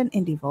Grand and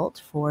Indie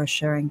Volt, for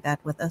sharing that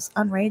with us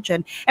on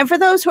RAGIN. And for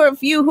those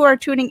of you who are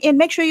tuning in,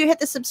 make sure you hit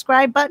the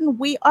subscribe button.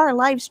 We are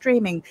live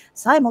streaming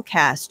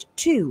simulcast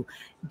to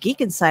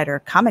Geek Insider,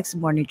 Comics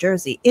More New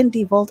Jersey,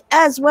 Indie Volt,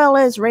 as well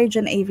as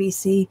RAGIN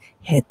AVC.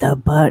 Hit the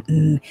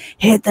button,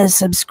 hit the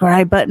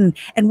subscribe button,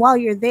 and while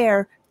you're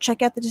there,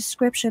 check out the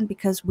description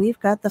because we've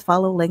got the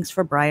follow links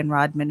for BRIAN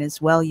RODMAN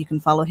as well. You can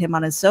follow him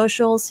on his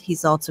socials.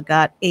 He's also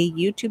got a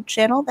YouTube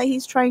channel that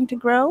he's trying to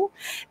grow.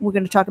 And we're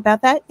going to talk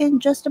about that in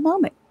just a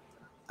moment.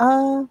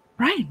 Brian,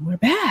 we're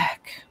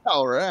back.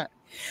 All right.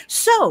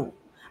 So,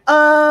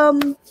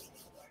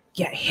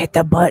 yeah, hit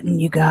the button,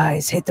 you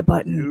guys. Hit the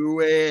button. Do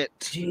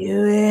it.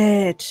 Do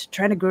it.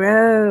 Trying to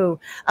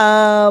grow.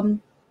 And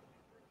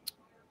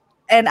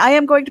I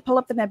am going to pull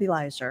up the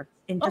nebulizer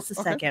in just a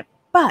second.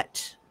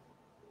 But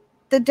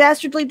the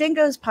Dastardly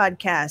Dingoes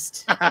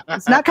podcast.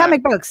 It's not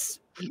comic books.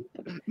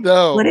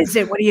 No. What is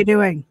it? What are you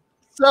doing?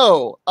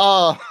 So,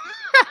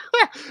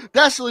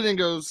 Dastardly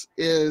Dingoes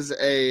is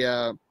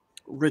a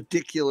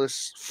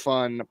ridiculous,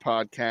 fun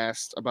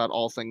podcast about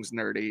all things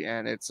nerdy,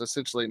 and it's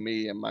essentially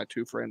me and my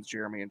two friends,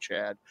 Jeremy and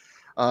Chad,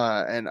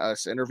 and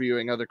us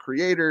interviewing other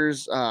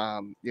creators,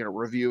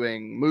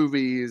 reviewing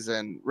movies,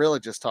 and really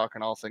just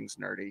talking all things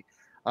nerdy.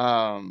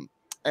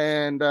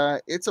 And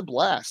it's a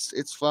blast.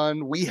 It's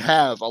fun. We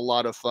have a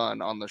lot of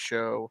fun on the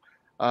show.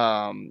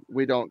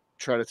 We don't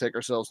try to take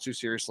ourselves too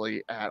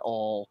seriously at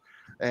all,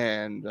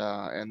 and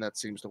that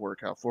seems to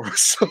work out for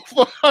us so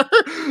far.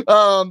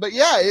 But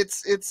yeah,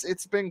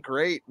 it's been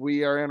great.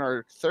 We are in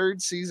our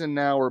 3rd season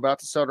now. We're about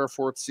to start our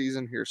 4th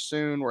season here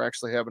soon. We're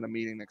actually having a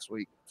meeting next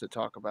week to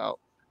talk about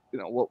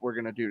what we're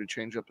going to do to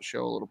change up the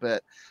show a little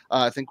bit.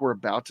 I think we're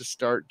about to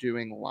start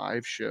doing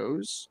live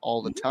shows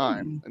all the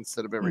time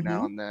instead of every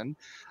now and then.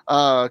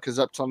 Because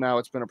up till now,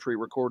 it's been a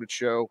pre-recorded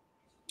show,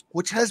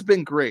 which has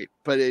been great,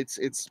 but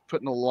it's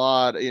putting a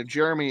lot.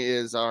 Jeremy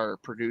is our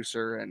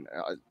producer and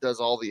does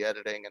all the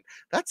editing, and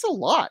that's a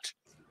lot.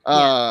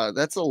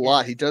 That's a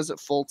lot. He does it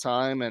full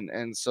time,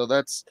 and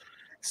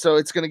so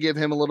it's going to give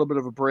him a little bit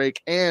of a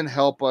break and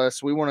help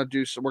us. We want to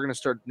do so. We're going to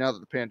start now that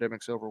the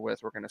pandemic's over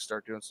with. We're going to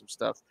start doing some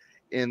stuff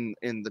in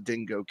the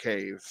Dingo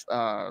Cave.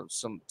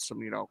 Some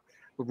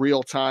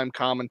real time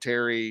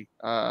commentary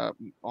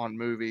on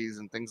movies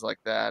and things like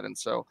that. And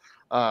so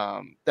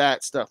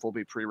that stuff will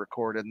be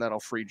pre-recorded, and that'll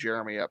free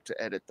Jeremy up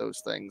to edit those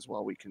things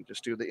while we can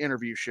just do the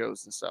interview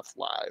shows and stuff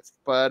live.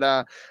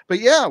 But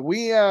yeah,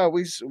 we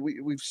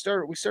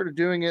started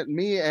doing it.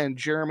 Me and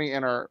Jeremy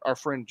and our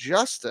friend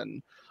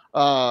Justin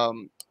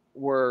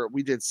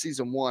we did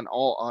season 1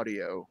 all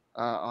audio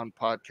on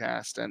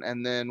podcast,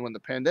 and then when the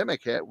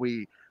pandemic hit,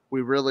 we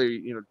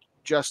really,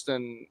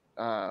 Justin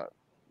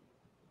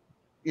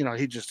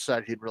he just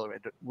decided he'd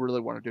really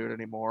want to do it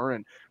anymore.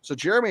 And so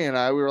Jeremy and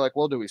I, we were like,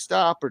 well, do we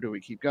stop or do we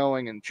keep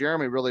going? And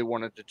Jeremy really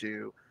wanted to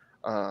do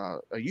a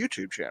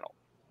YouTube channel.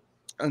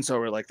 And so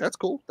we're like, that's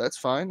cool. That's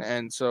fine.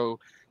 And so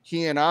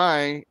he and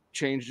I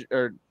changed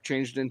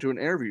into an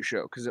interview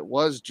show, because it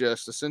was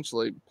just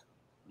essentially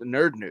the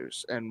nerd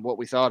news and what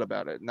we thought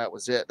about it. And that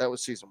was it. That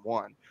was season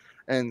 1.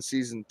 And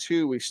season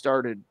 2, we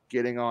started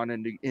getting on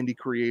into indie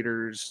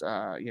creators,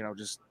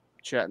 just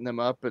chatting them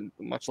up, and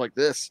much like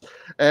this.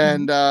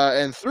 And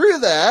through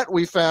that,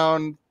 we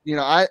found,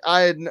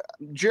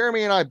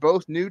 Jeremy and I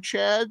both knew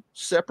Chad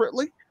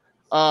separately.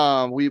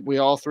 We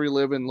all 3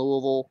 live in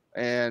Louisville,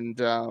 and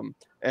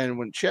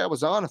when Chad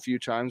was on a few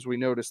times, we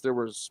noticed there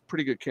was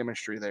pretty good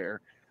chemistry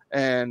there.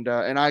 And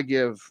I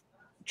give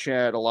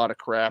Chad a lot of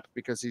crap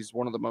because he's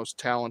one of the most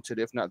talented,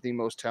 if not the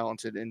most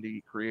talented,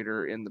 indie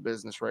creator in the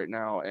business right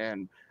now.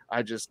 And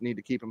I just need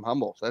to keep him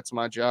humble. That's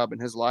my job in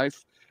his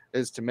life,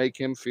 is to make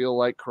him feel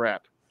like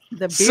crap.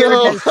 The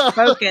beard has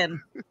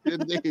spoken.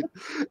 Indeed.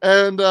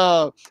 And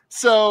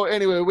so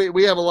anyway,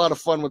 we have a lot of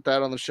fun with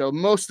that on the show.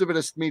 Most of it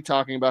is me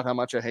talking about how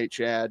much I hate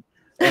Chad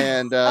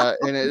and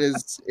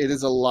it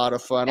is a lot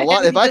of fun. A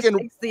lot if he I just can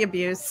takes the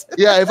abuse.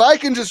 yeah, if I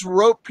can just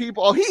rope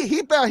people. Oh,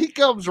 he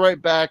comes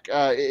right back.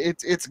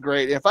 It's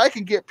great. If I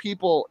can get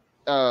people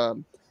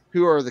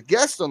who are the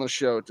guests on the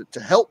show to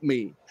help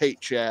me hate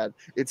Chad,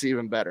 it's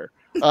even better.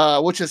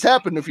 Which has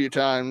happened a few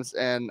times,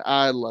 and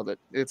I love it.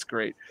 It's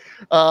great.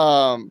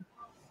 But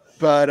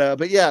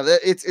yeah,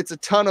 it's a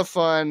ton of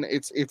fun.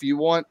 It's if you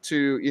want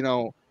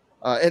to,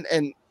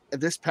 and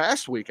this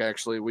past week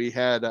actually we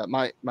had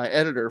my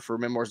editor for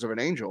Memoirs of an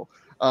Angel.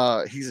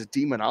 He's a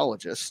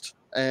demonologist,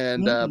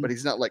 and but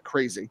he's not like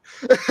crazy,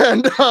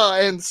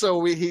 and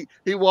so he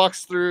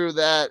walks through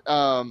that.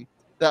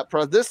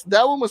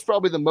 That one was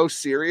probably the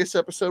most serious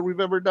episode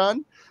we've ever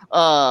done,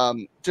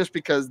 just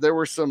because there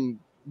were some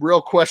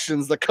real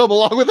questions that come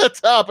along with that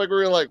topic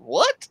where you're like,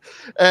 what?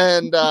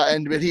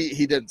 But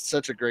he did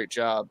such a great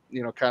job,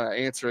 kind of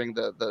answering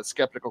the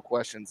skeptical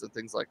questions and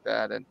things like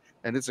that, and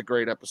it's a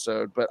great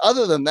episode. But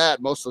other than that,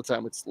 most of the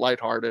time it's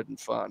lighthearted and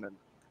fun,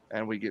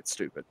 and we get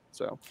stupid.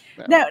 So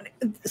yeah. Now,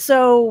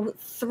 so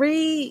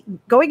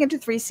going into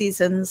 3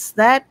 seasons,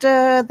 that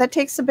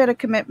takes a bit of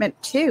commitment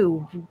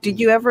too. Did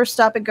you ever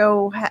stop and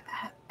go,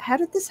 how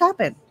did this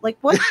happen? Like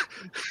what?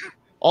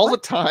 All the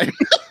time.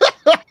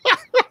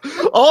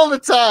 All the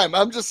time.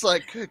 I'm just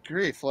like, good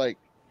grief. Like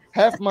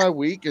half my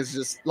week is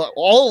just like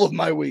all of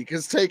my week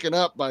is taken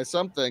up by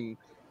something,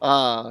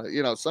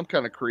 some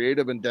kind of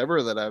creative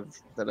endeavor that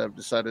I've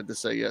decided to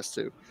say yes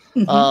to.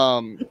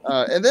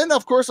 And then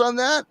of course on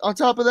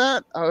top of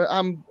that,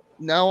 I'm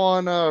now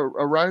on a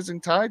Rising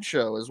Tide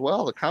show as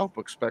well, the Comic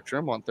Book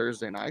Spectrum on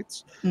Thursday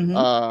nights,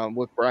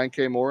 with Brian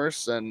K.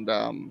 Morris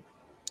and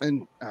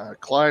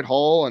Clyde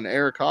Hall and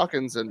Eric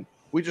Hawkins, and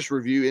we just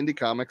review indie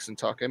comics and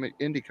talk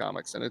indie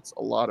comics, and it's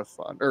a lot of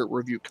fun. Or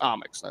review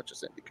comics, not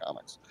just indie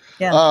comics.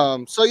 Yeah.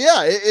 So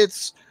yeah,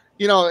 it's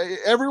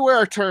everywhere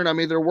I turn, I'm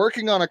either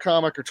working on a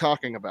comic or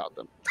talking about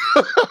them.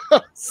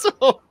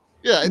 So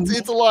yeah,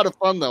 it's a lot of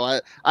fun though.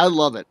 I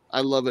love it.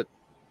 I love it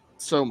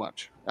so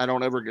much. I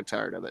don't ever get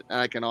tired of it, and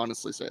I can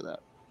honestly say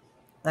that.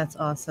 That's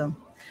awesome.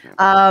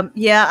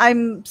 Yeah,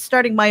 I'm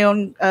starting my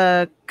own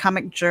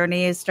comic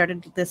journey. I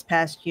started this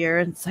past year,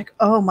 and it's like,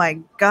 oh my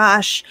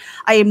gosh,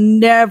 I am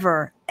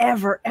never,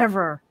 ever,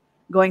 ever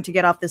going to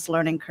get off this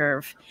learning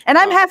curve. And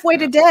I'm halfway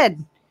to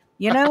dead,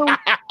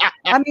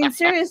 I mean,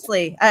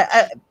 seriously,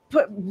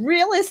 but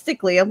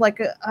realistically, I'm like,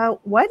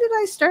 why did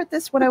I start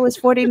this when I was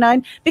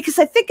 49? Because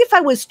I think if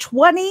I was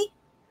 20,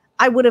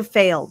 I would have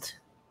failed.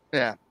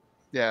 Yeah.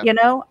 Yeah.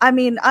 I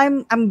mean,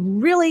 I'm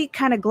really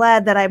kind of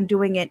glad that I'm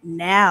doing it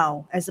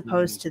now as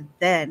opposed to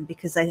then,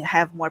 because I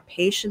have more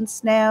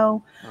patience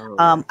now.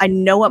 I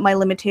know what my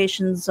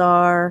limitations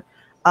are.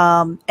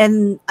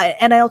 And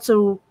I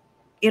also,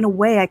 in a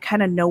way, I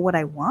kind of know what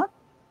I want.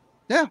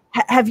 Yeah.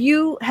 Have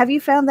you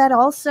found that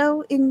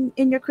also in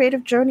your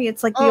creative journey?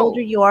 It's like the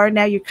older you are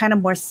now, you're kind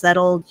of more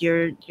settled.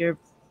 Yeah.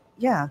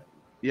 Yeah,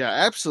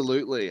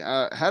 absolutely.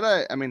 Had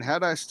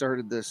I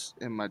started this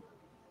in my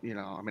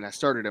I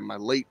started in my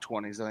late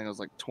 20s. I think I was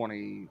like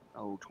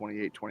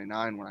 28,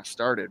 29 when I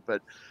started.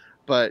 But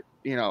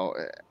yeah.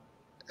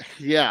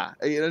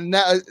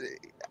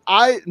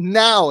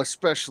 Now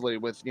especially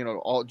with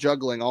all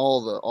juggling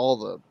all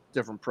the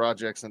different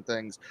projects and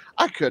things,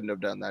 I couldn't have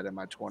done that in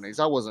my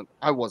 20s. I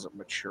wasn't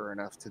mature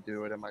enough to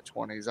do it in my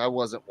 20s. I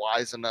wasn't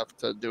wise enough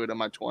to do it in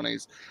my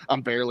 20s.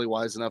 I'm barely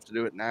wise enough to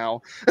do it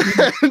now,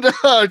 and,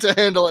 to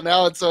handle it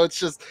now. And so it's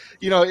just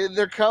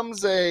there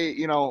comes a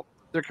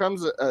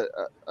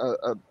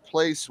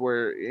place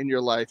where in your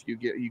life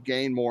you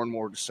gain more and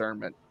more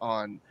discernment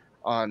on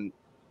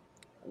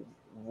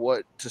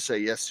what to say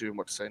yes to and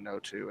what to say no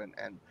to,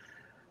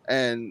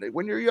 and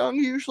when you're young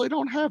you usually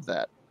don't have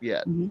that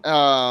yet. And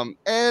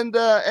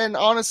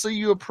honestly,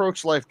 you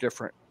approach life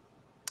different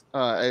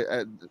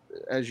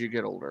as you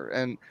get older,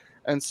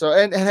 and so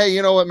hey,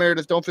 you know what,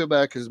 Meredith, don't feel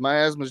bad, because my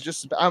asthma is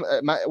just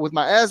with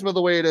my asthma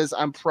the way it is,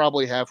 I'm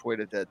probably halfway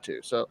to dead too.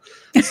 So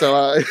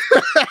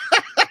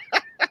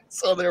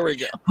so there we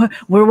go.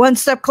 We're one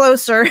step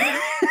closer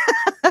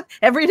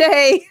every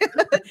day.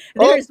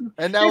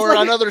 And now we're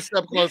another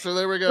step closer.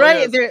 There we go.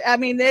 Right.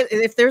 Yes.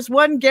 If there's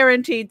one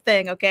guaranteed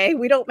thing, okay,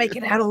 we don't make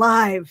it out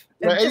alive.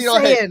 Right.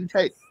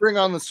 Hey, bring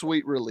on the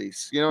sweet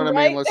release. You know what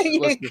I mean? Let's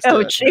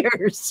go.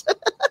 Cheers.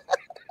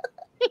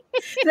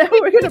 Now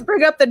we're going to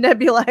bring up the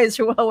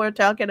nebulizer while we're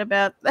talking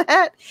about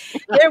that.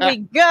 There we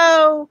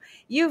go.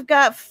 You've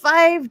got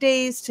 5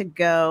 days to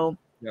go.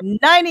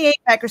 Yep. 98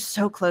 backers,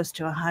 so close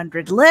to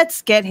 100.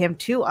 Let's get him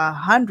to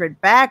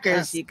 100 backers,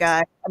 yes. You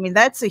guys. I mean,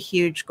 that's a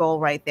huge goal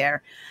right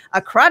there.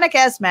 A chronic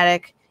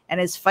asthmatic and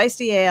his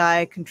feisty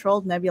AI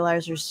controlled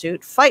nebulizer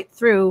suit fight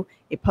through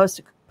a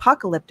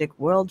post-apocalyptic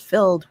world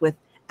filled with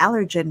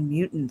allergen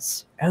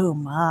mutants. Oh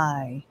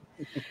my.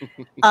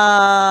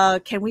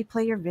 Can we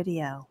play your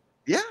video?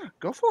 Yeah,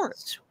 go for it.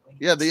 Sweet.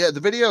 Yeah, the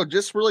video,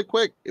 just really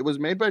quick, it was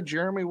made by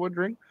Jeremy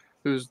Woodring,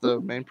 who's the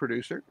main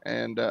producer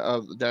and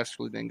of the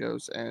Dastardly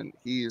Dingoes, and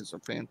he is a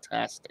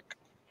fantastic.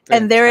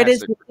 And there it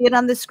is, it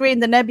on the screen,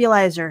 the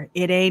nebulizer.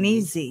 It ain't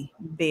easy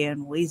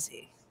being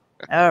wheezy.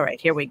 All right,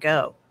 here we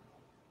go.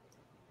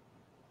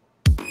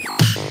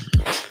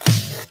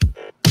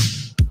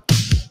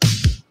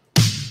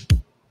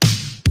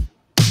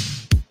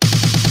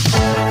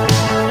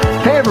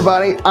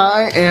 everybody,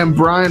 I am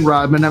Brian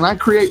Rodman, and I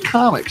create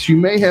comics. You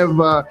may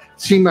have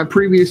seen my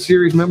previous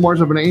series, Memoirs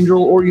of an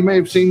Angel, or you may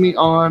have seen me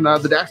on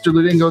the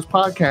Dastardly Dingoes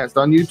podcast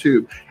on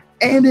YouTube.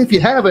 And if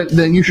you haven't,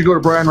 then you should go to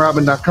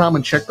brianrodman.com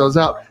and check those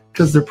out,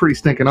 because they're pretty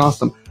stinking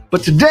awesome.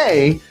 But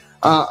today,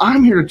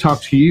 I'm here to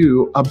talk to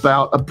you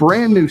about a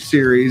brand new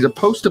series, a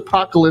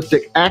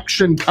post-apocalyptic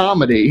action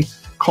comedy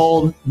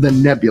called The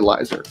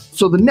Nebulizer.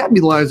 So The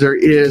Nebulizer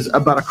is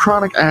about a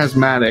chronic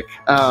asthmatic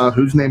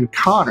who's named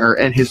Connor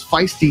and his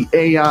feisty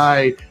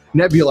AI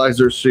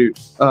nebulizer suit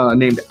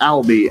named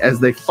Albi as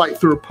they fight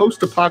through a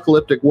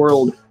post-apocalyptic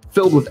world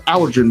filled with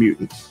allergen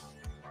mutants.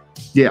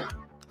 Yeah,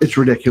 it's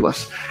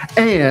ridiculous.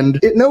 And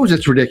it knows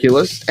it's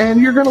ridiculous, and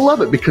you're going to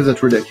love it because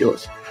it's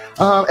ridiculous.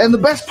 And the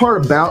best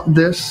part about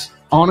this,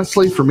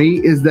 honestly, for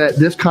me, is that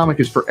this comic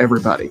is for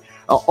everybody.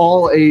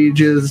 All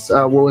ages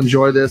will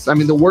enjoy this. I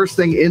mean, the worst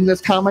thing in this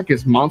comic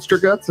is monster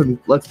guts, and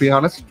let's be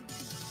honest,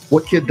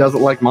 what kid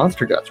doesn't like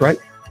monster guts, right?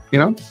 You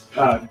know?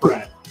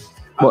 Brad,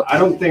 I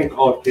don't think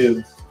all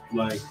kids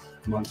like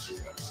monster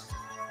guts.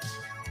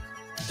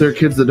 There are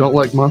kids that don't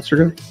like monster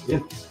guts?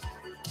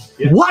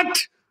 Yeah. What?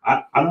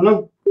 I don't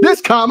know. This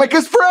comic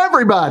is for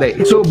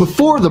everybody. So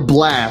before the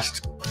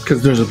blast,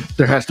 because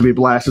there has to be a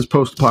blast, it's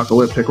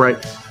post-apocalyptic, right?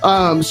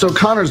 So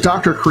Connor's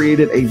doctor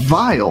created a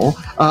vial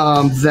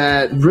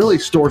that really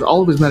stores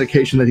all of his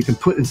medication that he can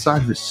put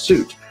inside of his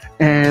suit.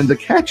 And the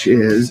catch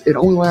is it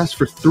only lasts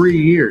for 3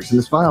 years, and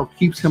this vial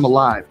keeps him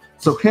alive.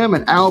 So him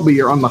and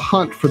Albi are on the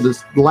hunt for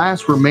this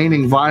last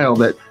remaining vial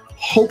that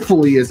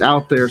hopefully is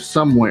out there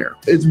somewhere.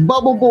 It's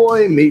Bubble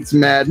Boy meets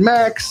Mad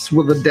Max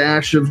with a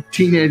dash of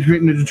Teenage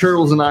Mutant Ninja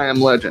Turtles and I Am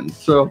Legend.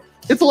 So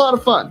it's a lot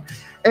of fun.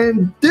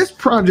 And this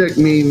project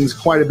means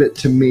quite a bit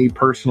to me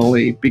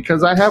personally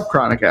because I have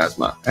chronic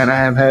asthma and I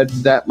have had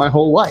that my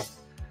whole life.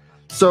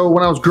 So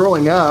when I was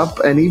growing up,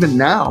 and even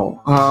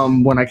now,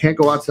 when I can't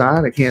go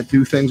outside, I can't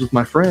do things with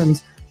my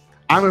friends,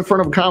 I'm in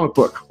front of a comic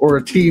book or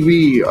a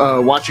TV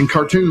watching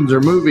cartoons or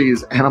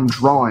movies, and I'm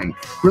drawing.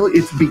 Really,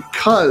 it's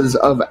because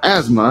of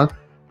asthma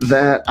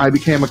that I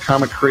became a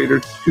comic creator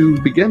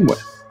to begin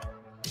with.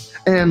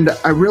 And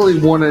I really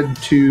wanted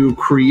to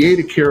create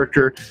a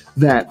character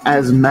that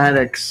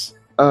asthmatics,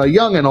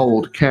 young and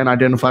old, can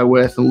identify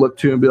with and look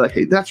to and be like,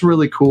 hey, that's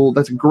really cool.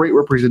 That's a great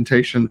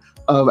representation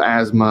of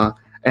asthma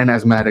and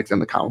asthmatics in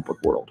the comic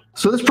book world.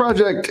 So this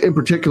project in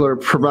particular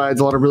provides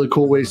a lot of really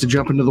cool ways to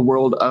jump into the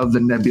world of the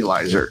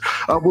Nebulizer.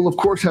 We'll of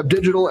course have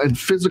digital and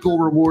physical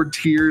reward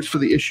tiers for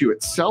the issue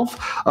itself.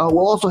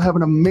 We'll also have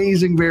an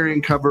amazing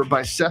variant cover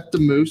by Seth the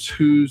Moose,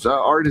 whose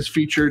art is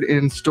featured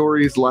in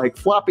stories like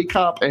Floppy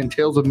Cop and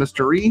Tales of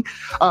Mystery.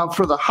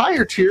 For the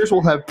higher tiers,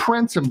 we'll have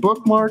prints and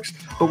bookmarks,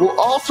 but we'll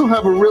also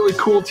have a really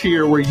cool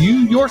tier where you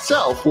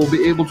yourself will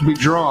be able to be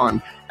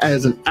drawn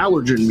as an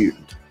allergen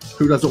mutant.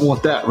 Who doesn't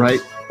want that, right?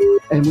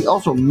 And we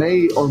also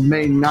may or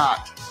may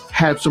not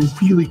have some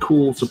really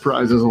cool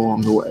surprises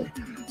along the way.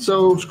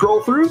 So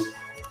scroll through,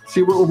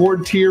 see what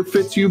reward tier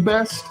fits you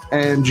best,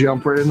 and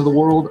jump right into the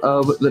world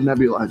of the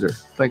Nebulizer.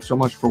 Thanks so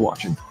much for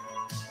watching.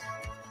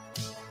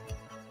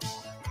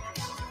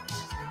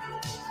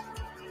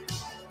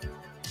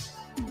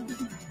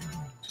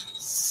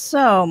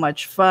 So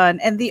much fun.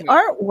 And the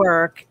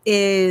artwork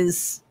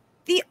is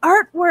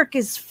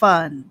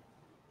fun.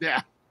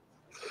 Yeah.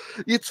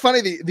 It's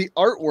funny, the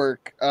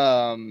artwork,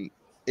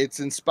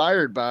 it's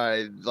inspired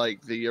by like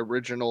the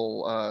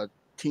original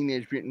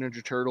Teenage Mutant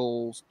Ninja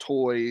Turtles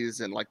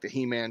toys and like the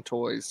He-Man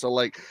toys. So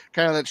like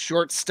kind of that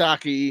short,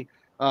 stocky,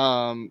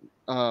 model.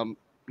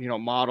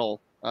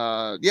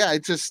 Yeah,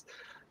 it's just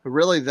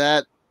really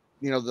that,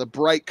 the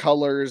bright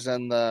colors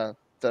and the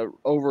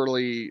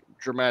overly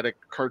dramatic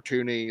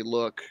cartoony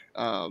look.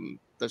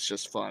 That's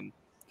just fun.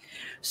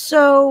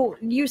 So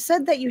you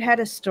said that you had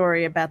a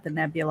story about the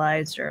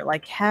Nebulizer,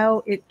 like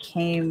how it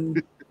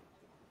came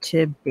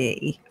to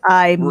be.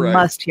 I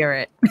must hear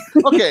it.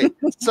 Okay,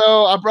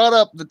 so I brought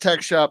up the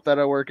tech shop that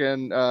I work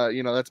in.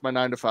 That's my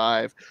 9 to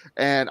 5,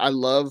 and I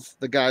love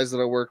the guys that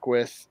I work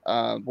with.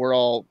 We're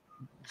all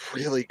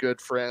really good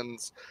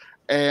friends,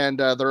 and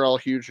they're all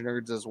huge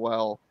nerds as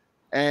well.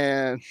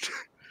 And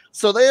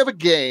so they have a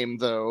game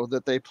though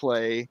that they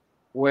play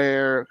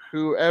where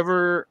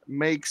whoever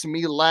makes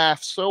me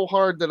laugh so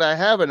hard that I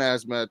have an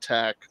asthma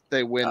attack,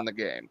 they win the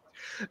game.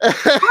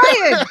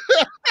 Brian,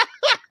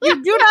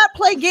 you do not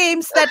play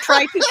games that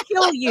try to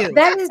kill you.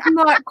 That is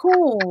not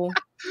cool.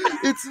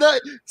 It's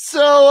not.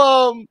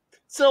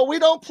 So we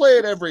don't play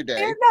it every day.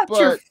 They're not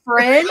your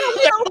friend.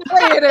 You don't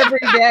play it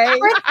every day.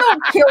 Friends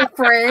don't kill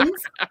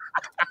friends.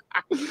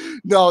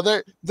 No,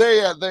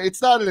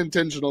 it's not an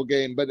intentional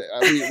game, but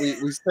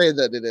we say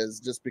that it is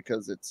just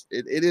because it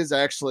is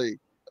actually.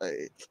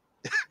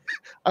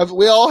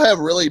 We all have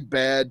really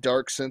bad,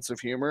 dark sense of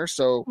humor,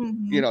 so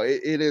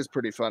it is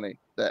pretty funny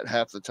that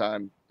half the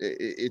time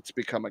it's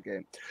become a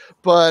game.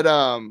 But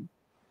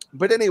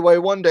anyway,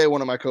 one day one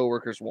of my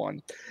coworkers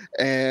won,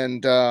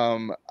 and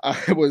I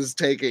was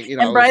taking,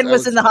 and Brian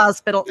was in the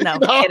hospital. No,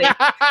 kidding.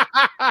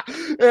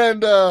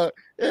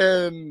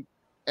 and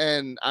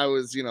and I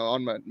was,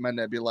 on my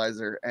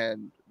nebulizer,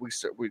 and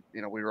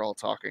we were all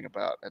talking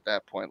about at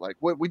that point, like,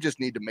 we just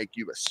need to make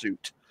you a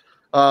suit.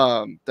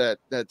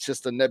 That's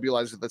just a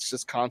nebulizer that's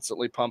just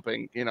constantly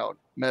pumping,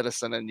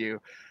 medicine in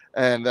you.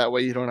 And that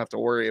way you don't have to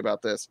worry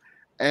about this.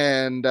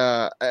 And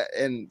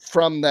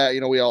from that,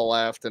 we all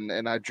laughed,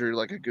 and I drew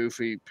like a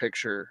goofy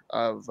picture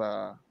of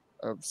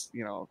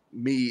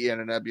me in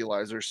a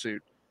nebulizer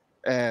suit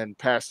and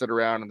passed it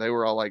around, and they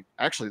were all like,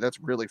 actually, that's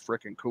really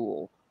freaking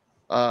cool.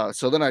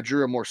 So then I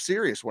drew a more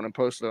serious one and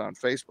posted it on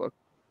Facebook,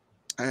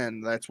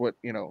 and that's what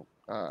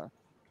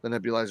the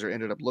nebulizer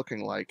ended up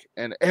looking like,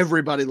 and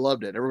everybody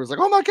loved it. Everyone's like,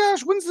 "Oh my gosh,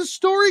 when's the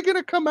story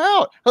gonna come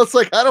out?" I was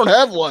like, "I don't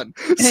have one,"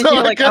 so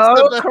you're like,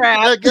 crap.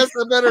 I guess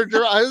I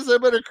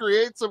better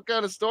create some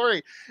kind of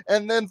story.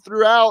 And then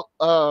throughout,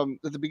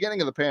 at the beginning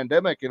of the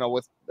pandemic,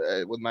 with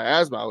my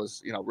asthma, I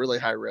was really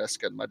high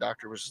risk, and my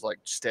doctor was just like,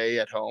 "Stay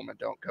at home and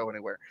don't go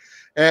anywhere,"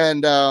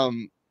 and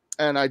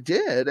I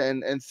did,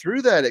 and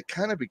through that, it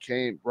kind of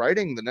became,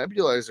 writing the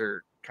nebulizer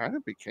kind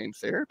of became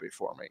therapy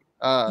for me.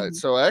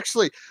 So I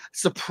actually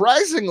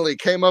surprisingly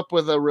came up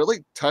with a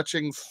really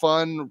touching,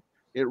 fun,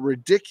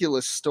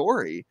 ridiculous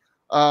story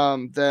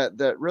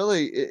that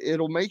really,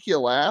 it'll make you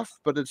laugh,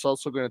 but it's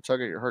also going to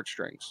tug at your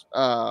heartstrings.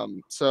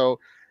 So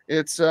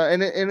it's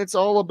and it's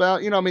all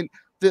about,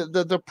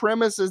 the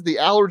premise is the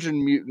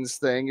allergen mutants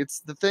thing.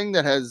 It's the thing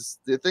that has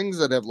the things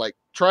that have like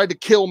tried to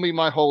kill me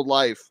my whole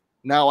life.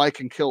 Now I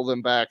can kill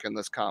them back in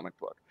this comic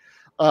book.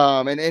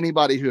 And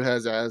anybody who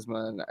has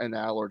asthma and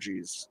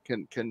allergies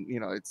can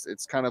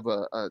it's kind of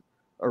a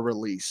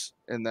release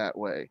in that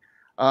way.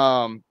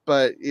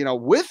 But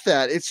with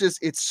that,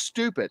 it's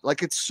stupid.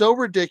 Like, it's so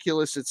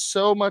ridiculous. It's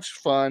so much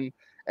fun,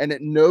 and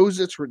it knows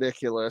it's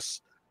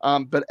ridiculous.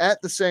 But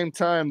at the same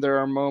time, there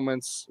are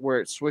moments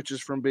where it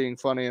switches from being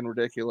funny and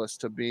ridiculous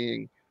to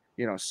being,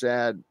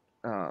 sad,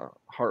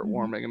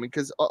 heartwarming. I mean,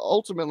 because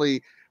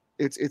ultimately,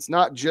 it's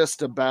not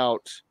just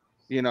about,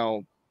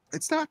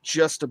 it's not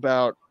just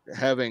about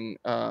having,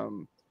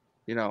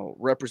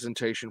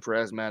 representation for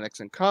asthmatics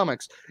in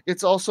comics.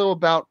 It's also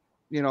about,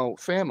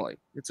 family.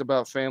 It's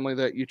about family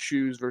that you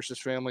choose versus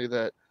family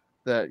that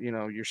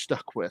you're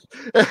stuck with.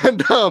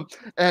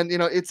 And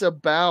it's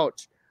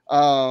about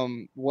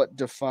what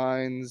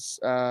defines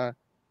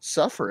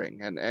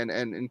suffering,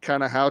 and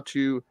kind of how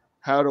to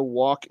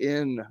walk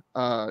in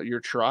your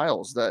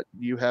trials that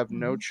you have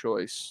no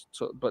choice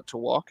but to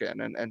walk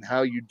in, and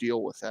how you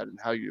deal with that, and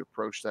how you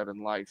approach that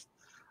in life.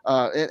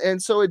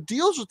 And so it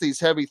deals with these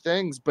heavy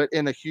things, but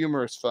in a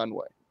humorous, fun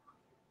way.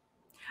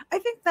 I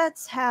think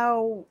that's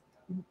how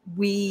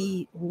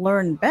we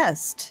learn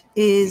best,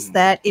 is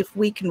that if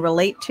we can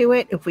relate to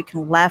it, if we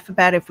can laugh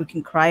about it, if we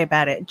can cry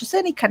about it, just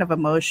any kind of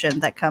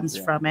emotion that comes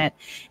from it,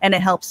 and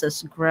it helps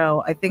us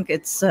grow. I think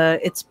it's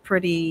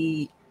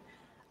pretty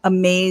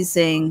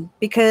amazing,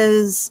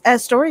 because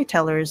as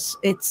storytellers,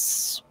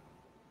 it's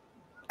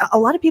a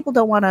lot of people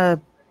don't want to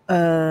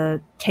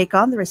take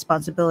on the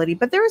responsibility,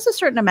 but there is a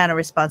certain amount of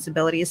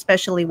responsibility,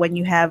 especially when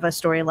you have a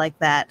story like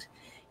that,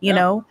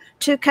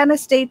 to kind of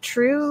stay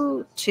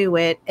true to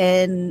it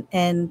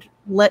and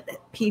let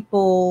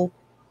people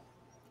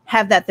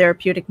have that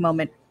therapeutic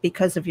moment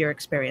because of your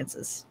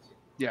experiences.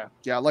 Yeah.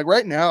 Like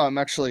right now,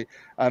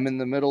 I'm in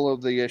the middle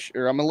of the issue,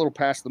 or I'm a little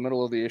past the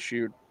middle of the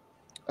issue,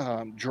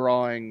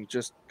 drawing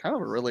just kind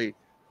of a really,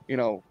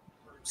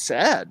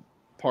 sad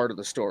part of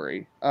the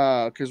story,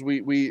 because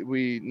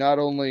we not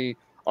only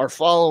are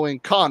following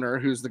Connor,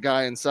 who's the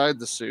guy inside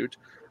the suit,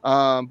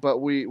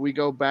 but we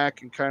go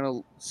back and kind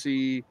of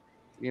see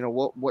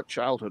what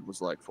childhood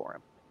was like for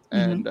him,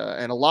 and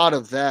a lot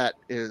of that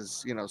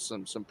is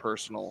some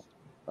personal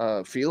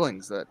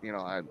feelings that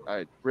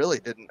I really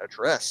didn't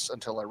address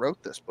until I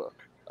wrote this book.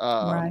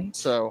 Right.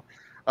 So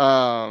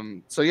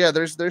yeah,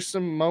 there's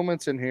some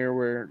moments in here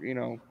where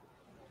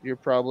you're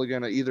probably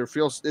going to either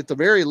feel, at the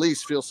very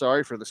least, feel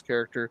sorry for this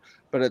character,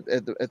 but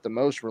at the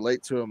most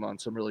relate to him on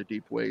some really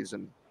deep ways,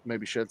 and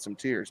maybe shed some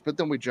tears. But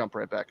then we jump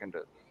right back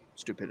into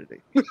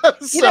stupidity.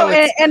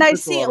 And I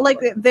see like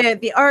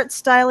the art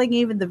styling,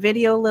 even the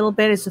video a little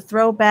bit is a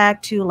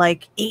throwback to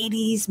like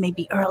 80s,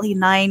 maybe early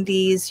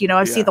 90s.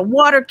 I see the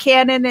water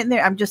cannon in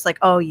there. I'm just like,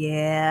 oh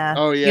yeah.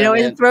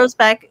 It throws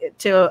back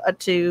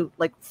to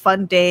like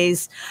fun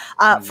days.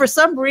 For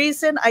some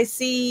reason, I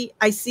see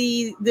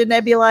the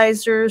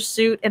nebulizer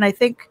suit, and I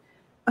think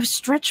of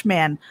Stretch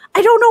Man.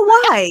 I don't know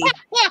why.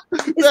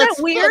 Is that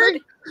weird?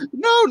 Funny.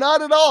 No,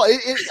 not at all.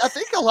 I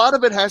think a lot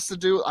of it has to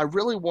do, I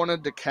really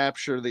wanted to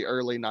capture the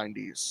early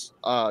 90s,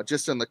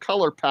 just in the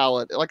color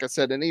palette, like I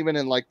said, and even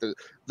in like the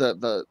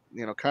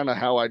kind of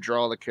how I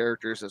draw the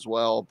characters as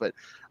well. But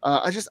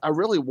I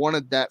really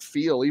wanted that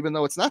feel, even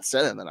though it's not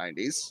set in the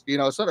 90s.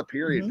 It's not a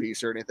period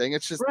piece or anything.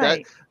 It's just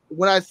that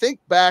when I think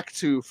back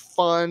to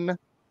fun,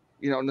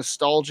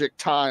 nostalgic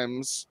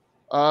times,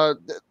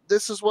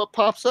 this is what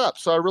pops up.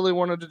 So I really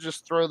wanted to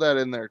just throw that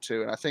in there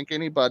too. And I think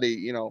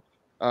anybody,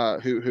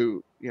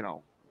 who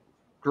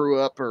grew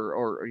up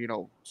or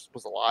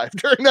was alive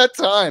during that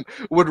time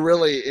would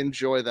really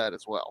enjoy that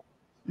as well.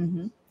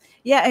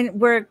 Yeah, and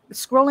we're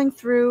scrolling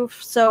through.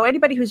 So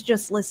anybody who's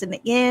just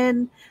listening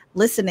in,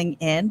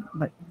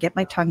 but get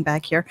my tongue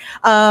back here.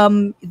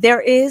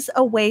 There is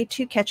a way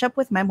to catch up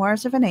with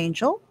Memoirs of an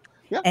Angel.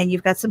 Yeah. And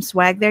you've got some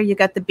swag there. You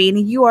got the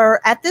beanie. You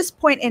are at this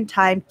point in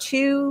time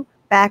 2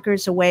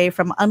 backers away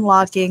from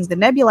unlocking the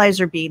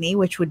Nebulizer beanie,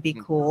 which would be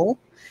cool.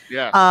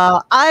 Yeah.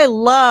 I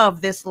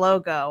love this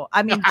logo.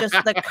 I mean, just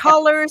the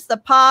colors, the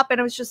pop, and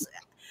it was just.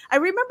 I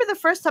remember the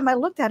first time I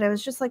looked at it, I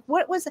was just like,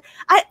 what was it?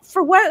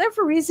 For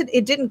whatever reason,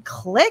 it didn't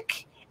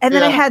click. And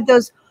then I had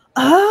those,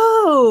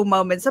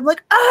 moments. I'm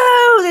like,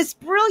 that's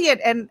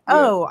brilliant. And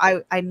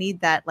I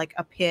need that, like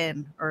a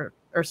pin or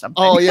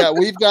something. Oh yeah.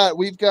 we've got,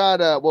 we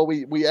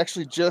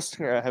actually just,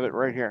 here, I have it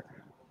right here.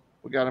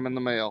 We got them in the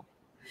mail.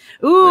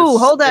 Ooh,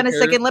 hold on a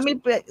second.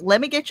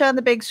 Let me get you on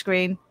the big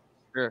screen.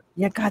 Sure.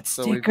 You got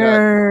So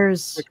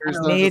stickers. stickers.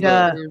 Those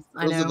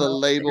Those are the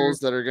labels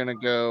that are going to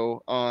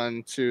go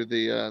on to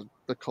the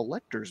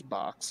collector's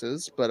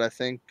boxes, but I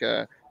think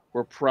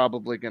we're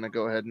probably going to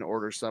go ahead and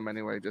order some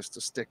anyway, just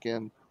to stick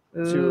in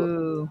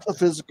to a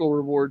physical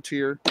reward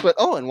tier. But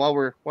and while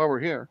we're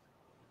here,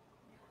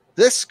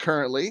 this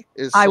currently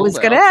is. I was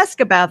going to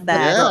ask about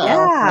that.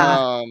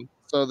 Yeah.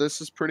 So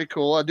this is pretty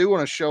cool. I do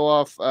want to show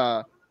off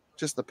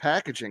just the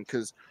packaging,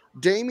 because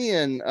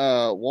Damian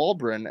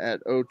Walbrin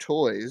at O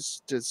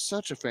Toys did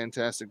such a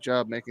fantastic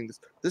job making this.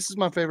 This is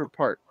my favorite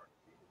part.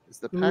 Is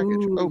the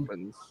package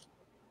opens.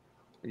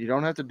 You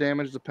don't have to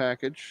damage the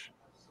package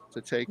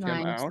to take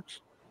him out.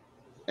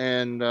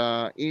 And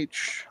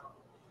each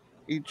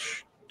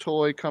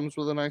toy comes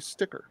with a nice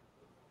sticker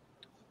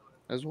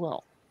as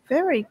well.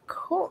 Very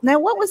cool. Now,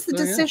 what was the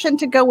decision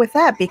to go with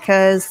that?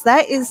 Because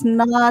that is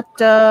not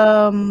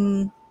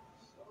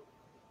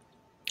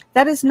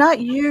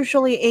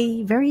usually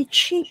a very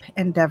cheap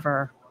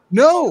endeavor.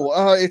 No,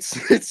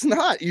 it's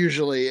not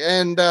usually.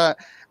 And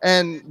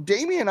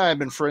Damien and I have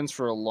been friends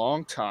for a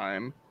long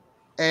time.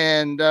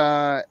 And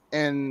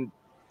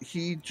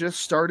he just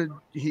started.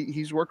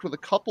 He's worked with a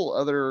couple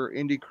other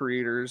indie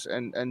creators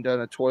and done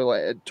a toy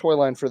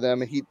line for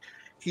them. And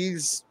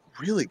he's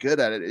really good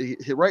at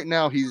it. Right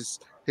now, his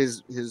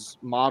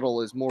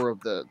model is more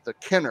of the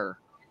Kenner,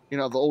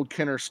 the old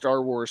Kenner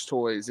Star Wars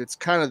toys. It's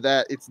kind of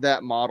that. It's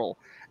that model.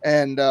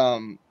 And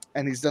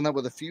he's done that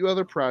with a few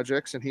other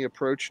projects. And he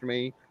approached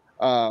me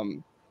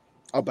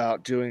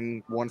about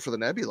doing one for the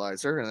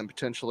Nebulizer, and then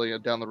potentially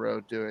down the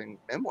road doing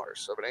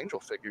Memoirs of an Angel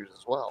figures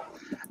as well.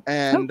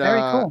 And very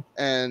cool.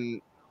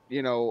 And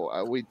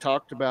we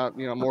talked about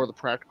more of the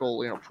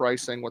practical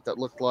pricing, what that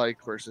looked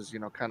like versus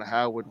kind of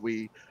how would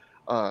we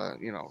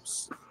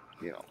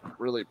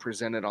really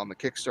present it on the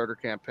Kickstarter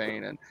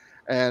campaign.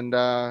 And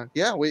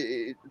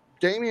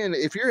Damien,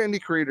 if you're an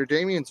indie creator,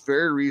 Damien's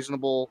very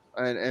reasonable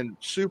and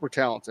super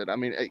talented. I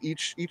mean,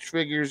 each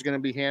figure is going to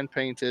be hand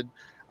painted.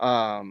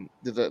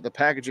 The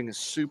packaging is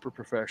super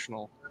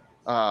professional,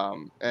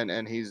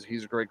 and he's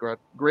a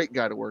great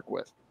guy to work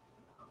with.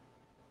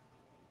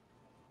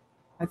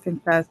 I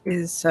think that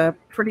is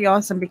pretty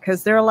awesome,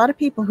 because there are a lot of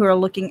people who are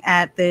looking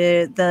at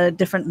the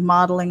different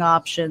modeling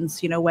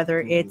options, whether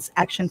it's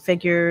action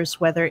figures,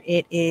 whether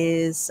it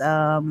is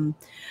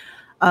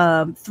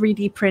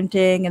 3D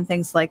printing and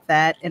things like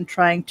that, and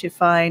trying to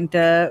find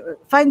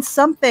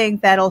something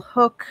that'll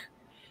hook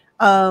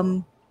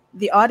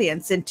the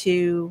audience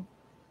into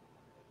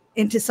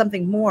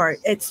something more.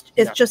 It's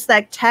just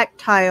that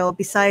tactile,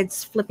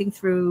 besides flipping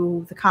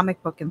through the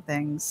comic book and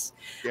things,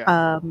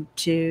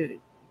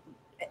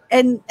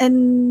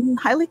 and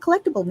highly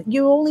collectible.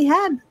 You only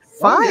had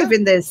 5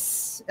 in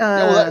this.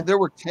 There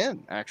were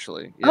 10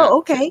 actually. Yeah, oh,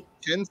 okay.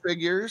 10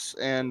 figures,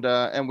 and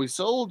we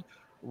sold.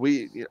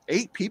 8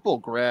 people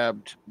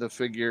grabbed the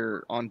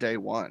figure on day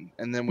 1,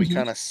 and then we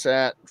kind of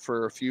sat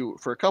for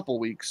a couple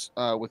weeks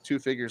with 2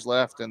 figures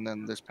left, and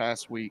then this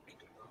past week,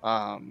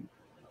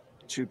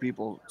 2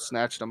 people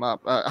snatched them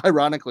up.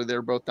 Ironically,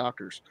 they're both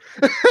doctors.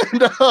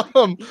 And,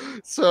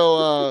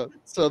 so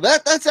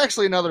that's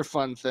actually another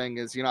fun thing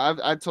is,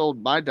 I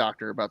told my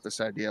doctor about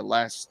this idea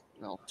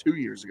 2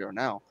 years ago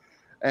now.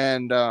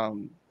 And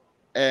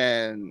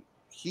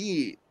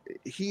he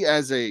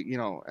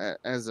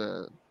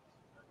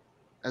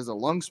as a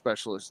lung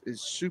specialist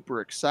is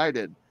super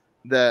excited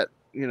that,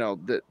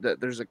 that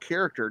there's a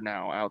character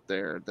now out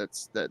there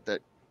that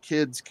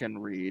kids can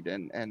read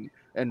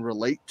and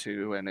relate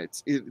to, and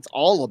it's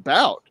all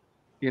about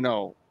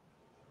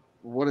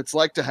what it's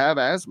like to have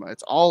asthma.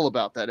 It's all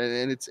about that,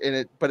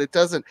 but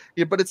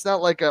it's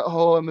not like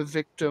I'm a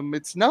victim.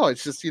 It's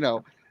just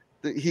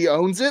he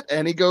owns it,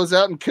 and he goes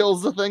out and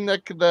kills the thing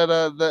that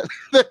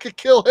could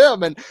kill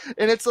him, and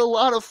it's a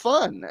lot of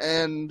fun.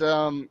 And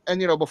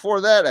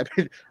before that, I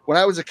mean, when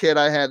I was a kid,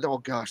 I had there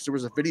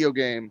was a video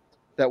game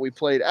that we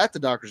played at the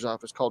doctor's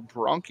office called the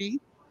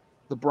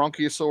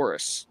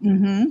Bronchiosaurus.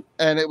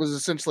 And it was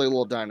essentially a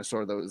little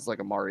dinosaur, though. It was like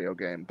a Mario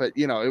game, but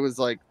it was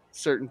like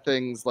certain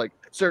things, like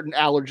certain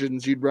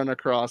allergens you'd run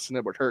across and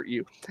it would hurt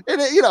you.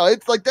 And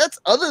it's like, that's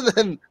other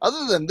than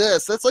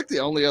this, that's like the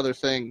only other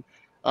thing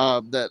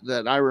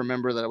that I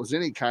remember that was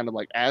any kind of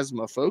like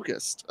asthma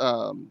focused.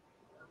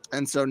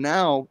 And so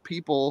now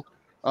people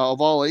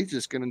of all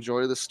ages can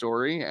enjoy the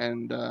story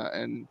and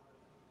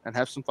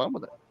have some fun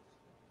with it.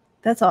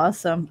 That's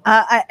awesome.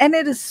 And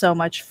it is so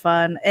much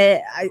fun.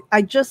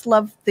 I just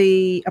love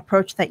the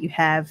approach that you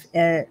have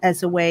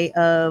as a way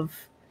of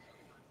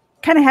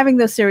kind of having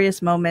those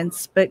serious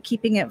moments, but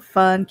keeping it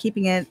fun,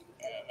 keeping it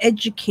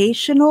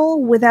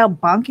educational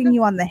without bonking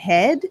you on the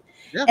head.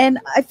 Yeah. And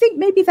I think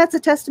maybe that's a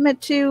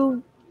testament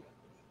to,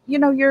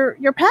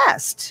 your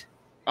past.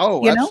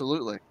 Oh,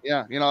 absolutely.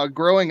 Yeah.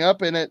 Growing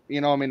up in it,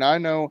 I mean, I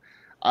know,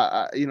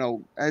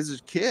 as a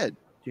kid,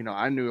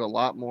 I knew a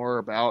lot more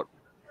about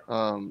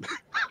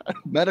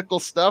medical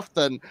stuff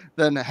than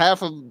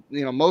half of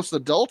most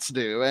adults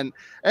do, and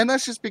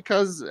that's just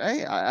because,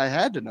 hey, I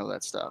had to know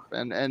that stuff,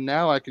 and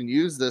now I can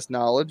use this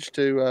knowledge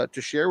to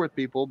share with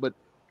people, but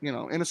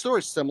in a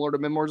story similar to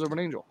Memoirs of an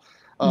Angel.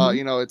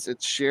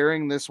 It's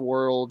sharing this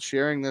world,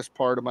 sharing this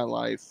part of my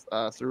life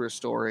through a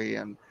story,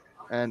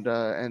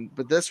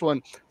 but this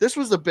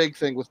was the big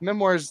thing with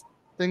memoirs.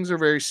 Things are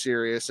very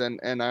serious,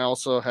 and I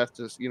also have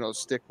to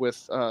stick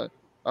with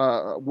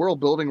world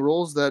building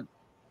rules that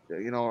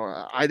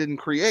I didn't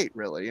create,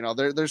 really.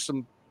 There's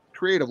some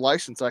creative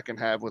license I can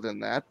have within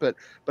that, but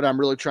I'm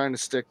really trying to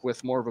stick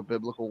with more of a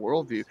biblical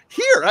worldview.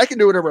 Here, I can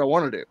do whatever I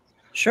want to do.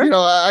 Sure.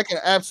 I can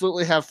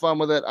absolutely have fun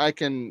with it. I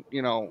can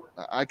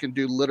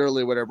do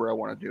literally whatever I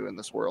want to do in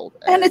this world.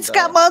 And it's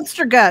got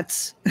monster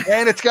guts.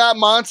 And it's got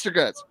monster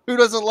guts. Who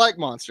doesn't like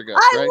monster guts?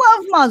 I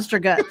love monster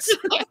guts.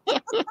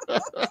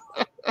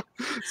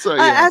 So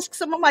yeah. I asked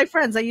some of my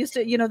friends. I used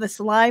to, the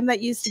slime that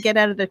used to get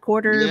out of the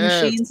quarter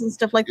machines and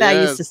stuff like that.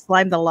 I used to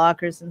slime the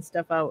lockers and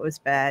stuff. Oh, it was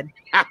bad.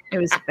 It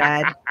was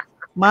bad.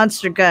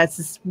 Monster guts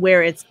is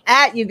where it's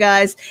at, you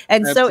guys.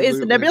 And Absolutely. So is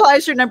the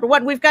Nebulizer number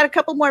 1. We've got a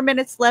couple more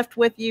minutes left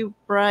with you,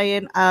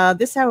 Brian.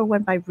 This hour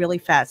went by really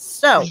fast.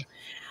 So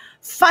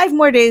 5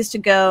 more days to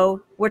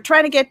go. We're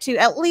trying to get to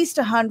at least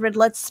 100.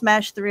 Let's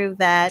smash through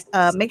that.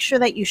 Make sure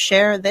that you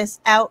share this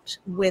out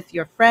with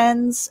your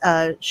friends.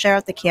 Share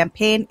out the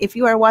campaign. If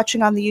you are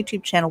watching on the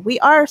YouTube channel, we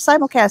are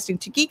simulcasting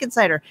to Geek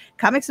Insider,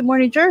 Comics and More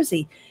New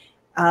Jersey,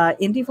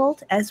 Indie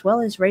Vault, as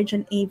well as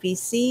RAGIN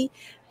AVC.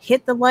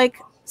 Hit the like,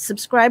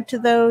 subscribe to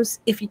those.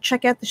 If you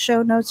check out the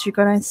show notes, you're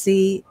going to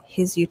see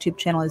his YouTube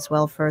channel as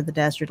well for the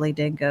Dastardly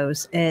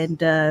Dingoes.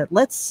 And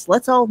let's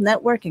all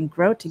network and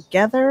grow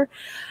together.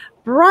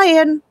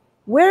 Brian,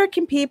 where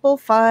can people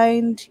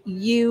find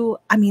you?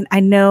 I mean, I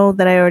know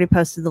that I already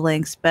posted the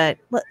links, but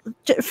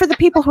for the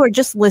people who are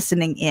just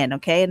listening in,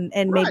 okay,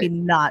 and maybe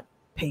not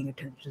paying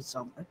attention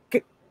so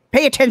much,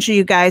 pay attention,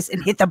 you guys,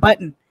 and hit the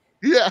button.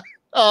 Yeah.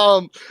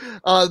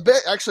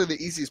 Actually, the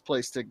easiest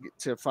place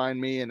to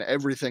find me and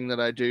everything that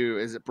I do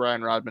is at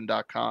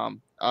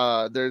BRIANRODMAN.com.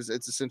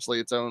 It's essentially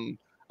its own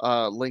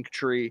link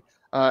tree.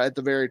 At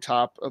the very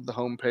top of the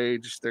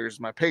homepage, there's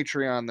my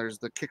Patreon, there's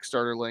the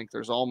Kickstarter link,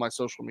 there's all my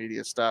social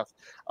media stuff.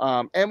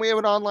 And we have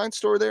an online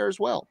store there as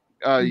well.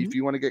 If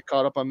you want to get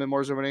caught up on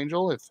Memoirs of an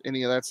Angel, if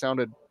any of that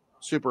sounded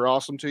super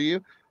awesome to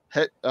you,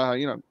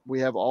 we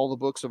have all the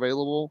books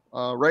available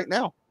right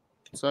now.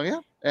 So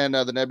yeah. And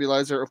the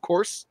Nebulizer, of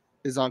course,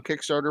 is on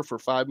Kickstarter for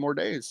 5 more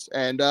days.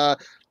 And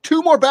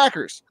 2 more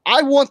backers.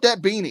 I want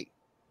that beanie.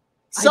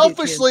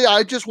 Selfishly,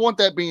 I just want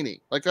that beanie.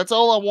 Like, that's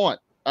all I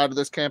want out of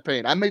this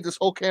campaign. I made this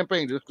whole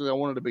campaign just because I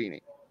wanted a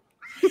beanie.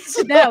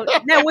 now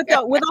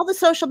with all the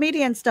social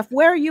media and stuff,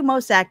 where are you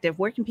most active?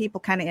 Where can people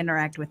kind of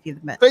interact with you?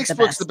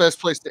 Facebook's the best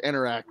place to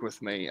interact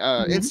with me.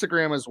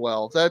 Instagram as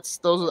well.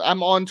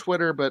 I'm on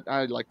Twitter, but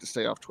I like to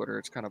stay off Twitter.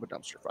 It's kind of a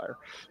dumpster fire.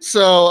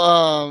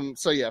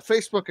 So yeah,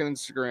 Facebook and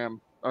Instagram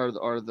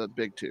are the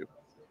big 2.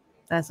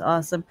 That's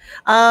awesome.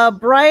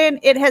 Brian,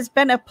 it has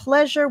been a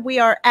pleasure. We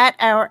are at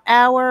our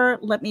hour.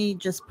 Let me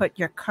just put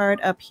your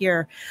card up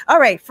here. All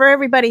right. For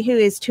everybody who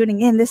is tuning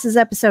in, this is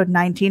episode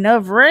 19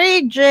 of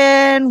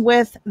RAGIN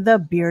with the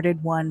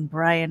bearded one,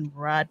 Brian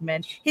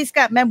Rodman. He's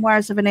got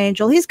Memoirs of an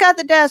Angel. He's got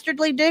the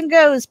Dastardly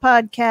Dingoes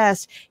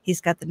podcast. He's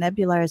got the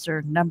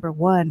Nebulizer number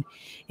 1.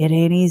 It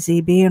ain't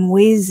easy being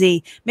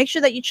wheezy. Make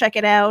sure that you check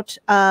it out.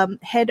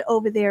 Head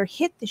over there,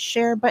 hit the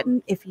share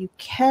button. If you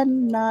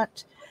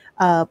cannot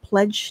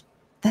pledge,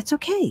 that's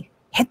okay.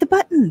 Hit the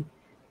button.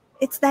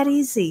 It's that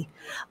easy.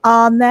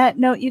 On that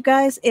note, you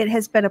guys, it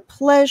has been a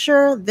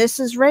pleasure. This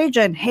is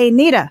RAGIN. Hey,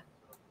 Nita.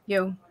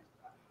 Yo.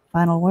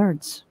 Final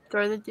words.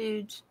 Throw the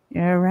dudes.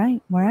 All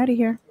right. We're out of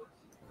here.